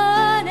δρόμοι θα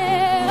είναι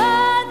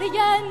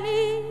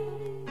αδιανοί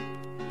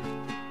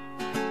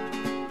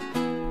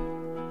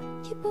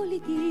και η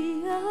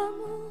πολιτεία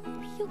μου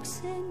πιο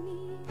ξένη.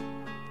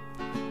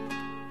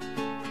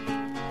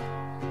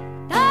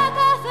 Τα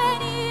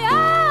καφενεία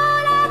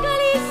όλα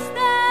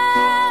κλειστά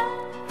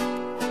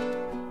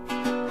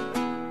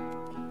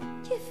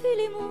και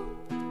φίλοι μου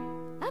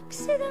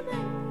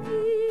αξιδεμένοι.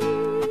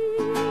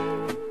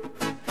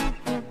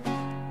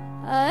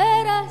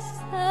 Αέρας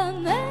θα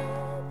με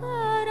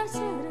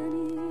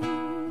παρασέρνει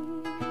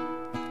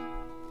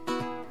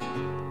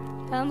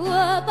κι αν βγω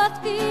απ'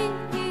 αυτήν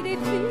τη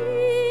φυλακή.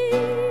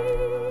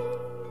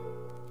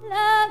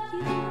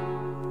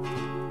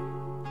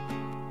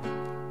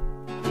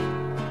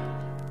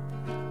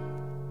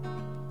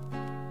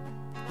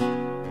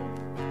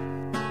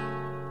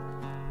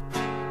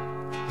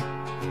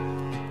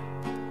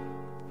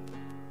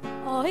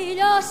 Ο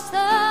ήλιος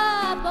θα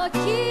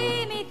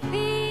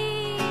αποκοιμηθεί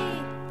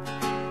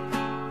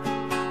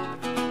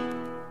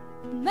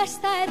μες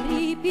στα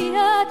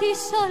ερείπια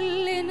της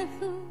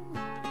Ολυνθού.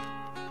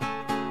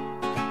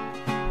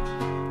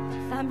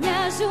 Θα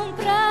μοιάζουν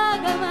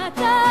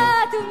πράγματα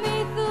του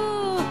μύθου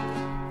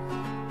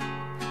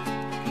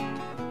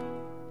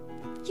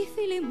κι οι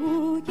φίλοι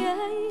μου και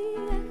οι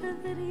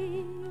εχθροί.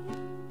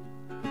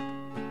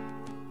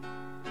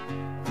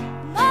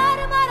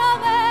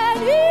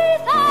 Μαρμαρωμένοι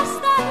θα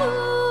σταθούν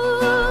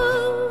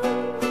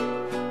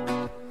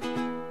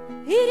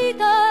οι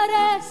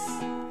ρητορές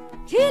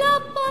κι οι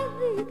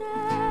λοποδίτες,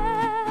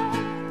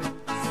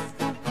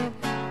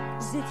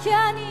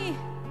 ζητιάνοι,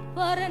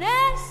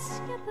 πορνές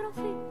και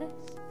προφήτες.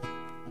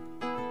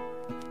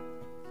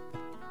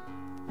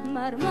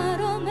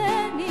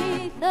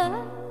 Μαρμαρωμένοι θα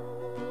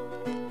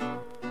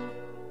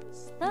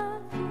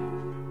σταθούν.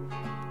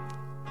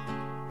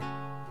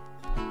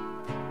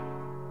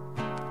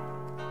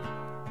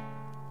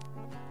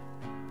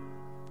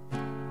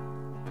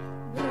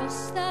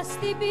 Μπροστά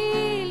στην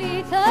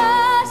πύλη θα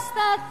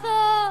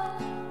σταθώ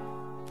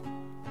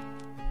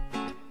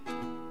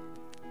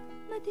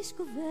με τις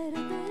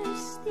κουβέρτες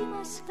στη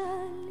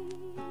μασχάλη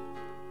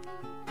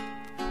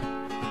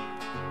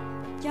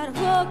κι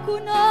αργό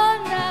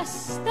κουνώντας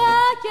τα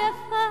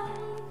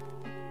κεφάλι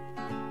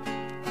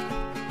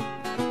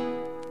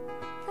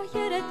θα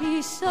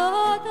χαιρετήσω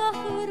το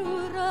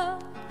φρουρό.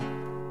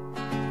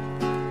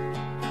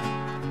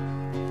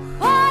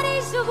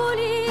 Χωρίς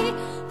βουλή,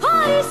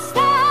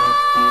 χωριστά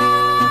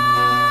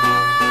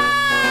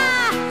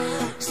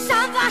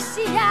σαν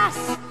βασιλιάς,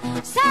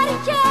 σαν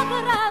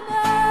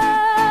αρχαιόγραμμα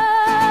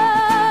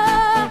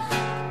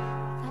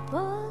θα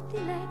πω τη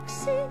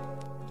λέξη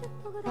και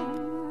το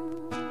γράμμα.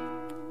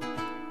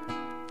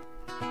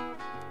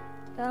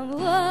 Θα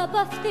βγω απ'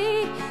 αυτή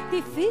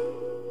τη φύλη.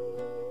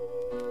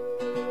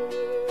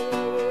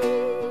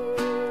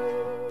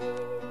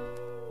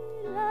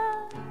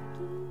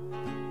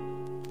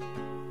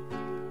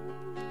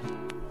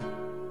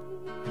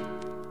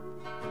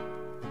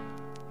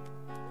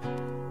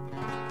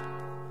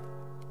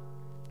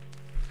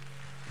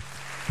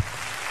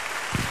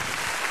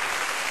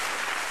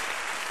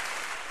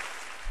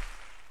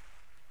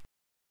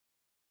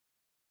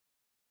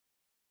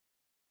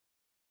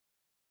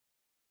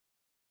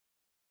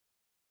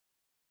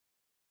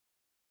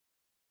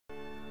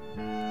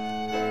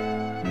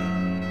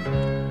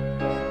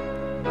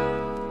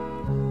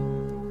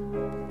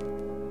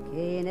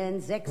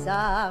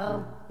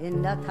 Sechser in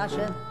der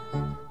Tasche,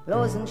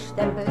 bloßen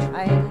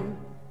Stempelschein.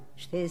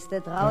 Stehst du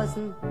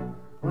draußen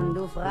und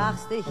du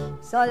fragst dich,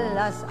 soll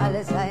das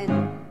alles sein?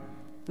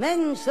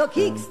 Mensch, so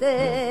kiekst du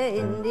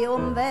in die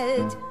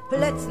Umwelt,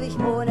 plötzlich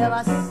ohne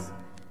was.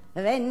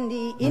 Wenn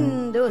die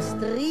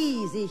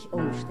Industrie sich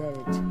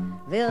umstellt,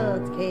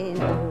 wird kein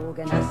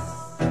Auge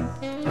nass.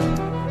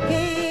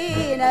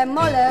 Keine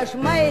Molle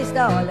schmeißt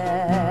der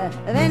Olle,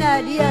 wenn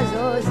dir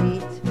so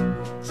sieht.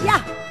 Tja,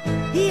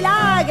 die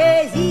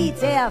Lage sieht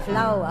sehr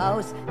flau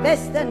aus,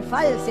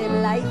 bestenfalls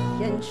im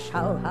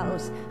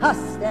Leichenschauhaus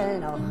hast du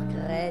noch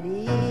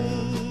Kredit.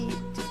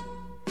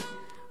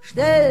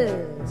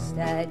 Stellst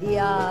du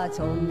dir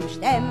zum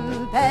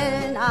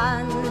Stempeln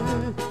an,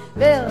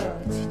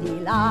 wird die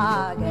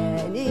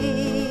Lage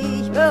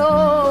nicht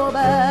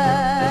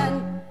behoben.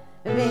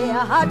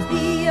 Wer hat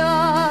dir,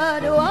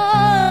 du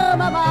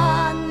armer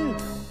Mann,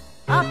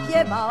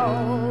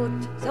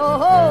 abgebaut, so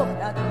hoch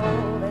da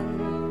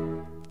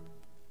droben?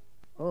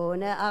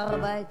 Ohne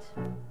Arbeit,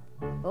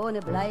 ohne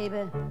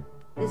Bleibe,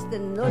 bist du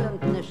null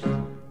und nisch.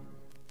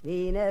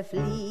 Wie eine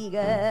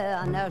Fliege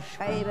an der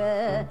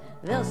Scheibe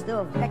wirst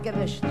du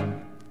weggewischt.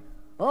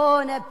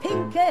 Ohne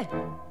Pinke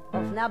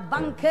auf ner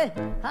Banke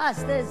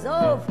hast du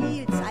so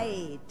viel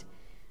Zeit.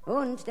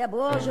 Und der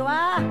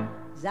Bourgeois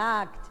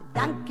sagt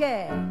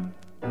Danke,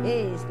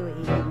 gehst du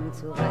ihm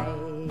zu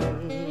weit.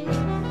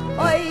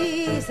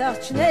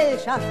 Äußerst schnell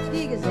schafft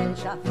die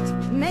Gesellschaft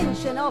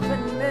Menschen auf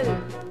den Müll.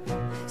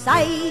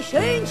 Sei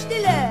schön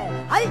stille,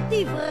 halt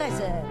die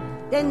Fresse,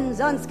 denn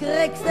sonst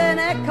kriegst du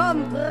ne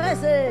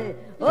Kompresse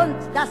und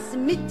das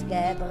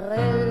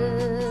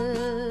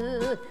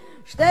Mitgebrüll.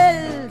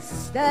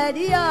 Stellst du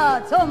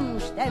dir zum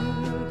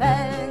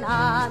Stempeln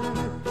an,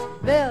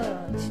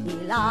 wird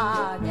die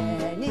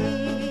Lage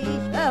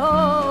nicht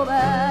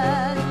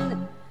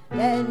behoben,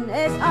 denn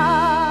es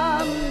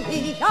haben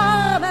dich,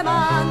 arme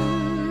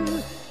Mann,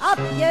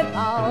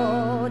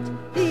 abgebaut,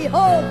 die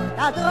hoch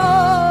da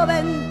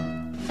droben.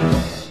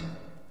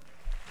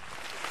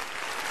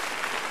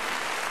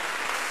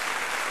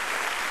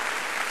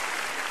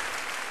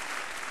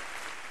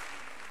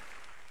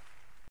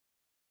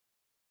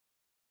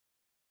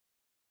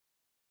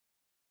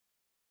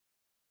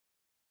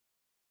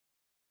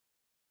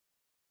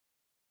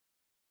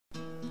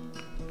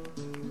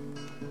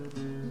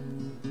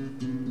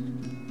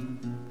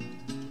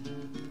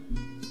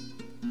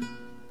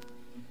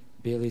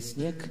 Белый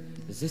снег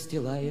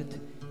застилает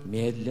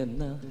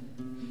медленно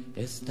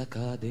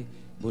эстакады,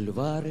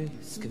 бульвары,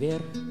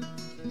 сквер.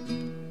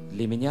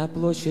 Для меня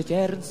площадь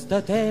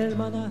Эрнста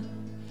Тельмана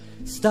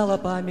стала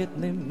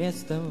памятным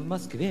местом в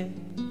Москве.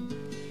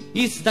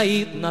 И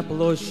стоит на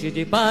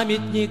площади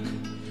памятник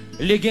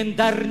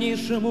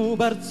легендарнейшему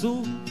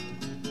борцу.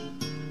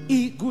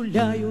 И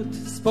гуляют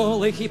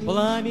сполохи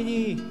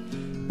пламени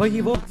по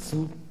его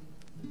отцу.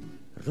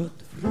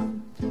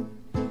 Ротфронт,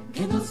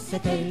 Genosse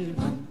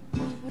Tellmann,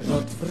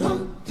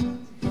 Rotfront,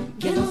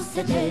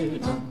 Genosse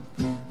Tellmann,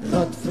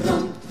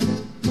 Rotfront,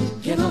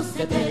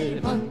 Genosse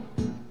Tellmann,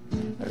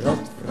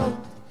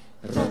 Rotfront,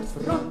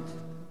 Rotfront.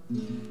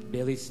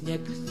 Белый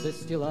снег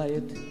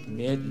застилает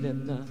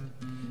медленно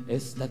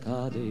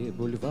эстакады,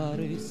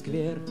 бульвары,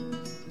 сквер.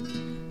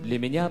 Для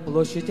меня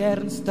площадь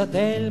Эрнста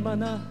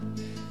Тельмана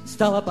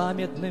стала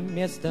памятным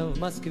местом в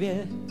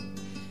Москве.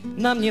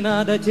 Нам не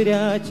надо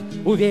терять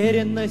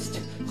уверенность,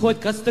 хоть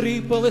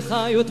костры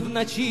полыхают в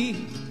ночи,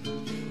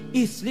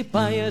 и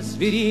слепая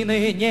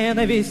звериная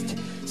ненависть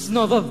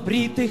снова в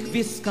бритых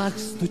висках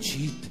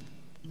стучит.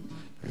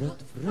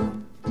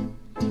 Ротфронт,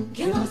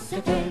 Genosse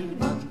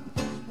Tellmann,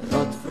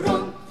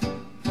 Rotfront,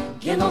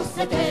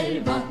 Genosse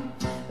Tellmann,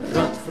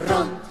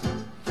 Rotfront,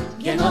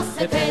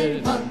 Genosse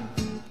Tellmann,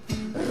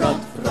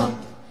 Rotfront,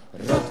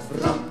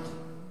 Rotfront.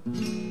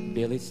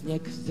 Белый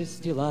снег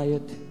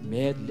застилает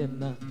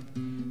медленно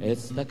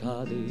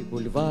эстакады,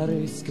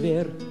 бульвары,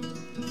 сквер.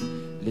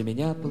 Для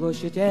меня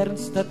площадь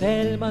Эрнста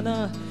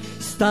Тельмана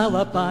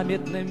стала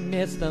памятным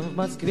местом в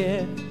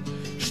Москве.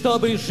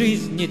 Чтобы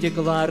жизнь не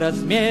текла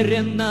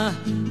размеренно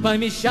по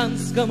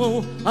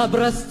мещанскому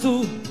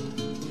образцу,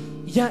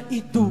 я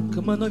иду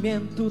к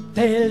монументу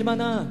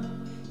Тельмана,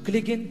 к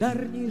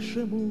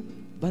легендарнейшему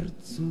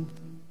борцу.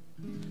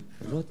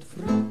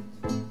 Ротфронт,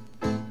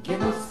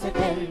 Genosse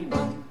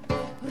Tellmann,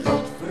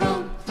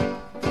 Rotfront,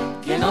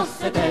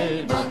 Genosse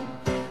Tellmann,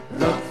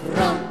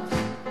 Rotfront,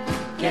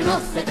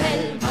 Genosse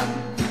Tellmann,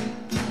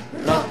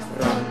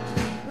 Rotfront,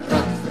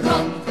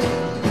 Rotfront,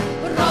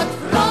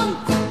 Rotfront,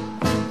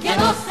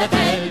 Genosse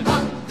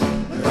Tellmann,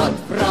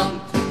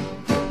 Rotfront,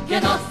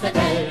 Genosse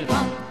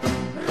Tellmann,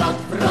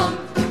 Rotfront,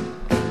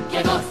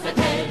 Genosse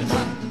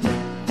Tellmann,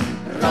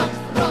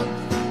 Rotfront,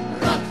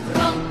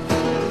 Rotfront,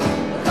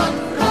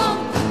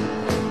 Rotfront,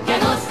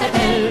 Genosse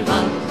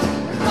Tellmann,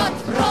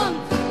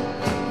 Rotfront,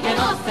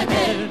 Genosse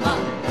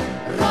Tellmann,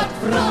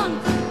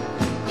 Rotfront,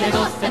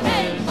 Genosse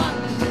Tellmann,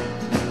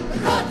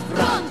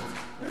 Rotfront,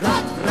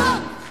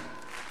 Rotfront.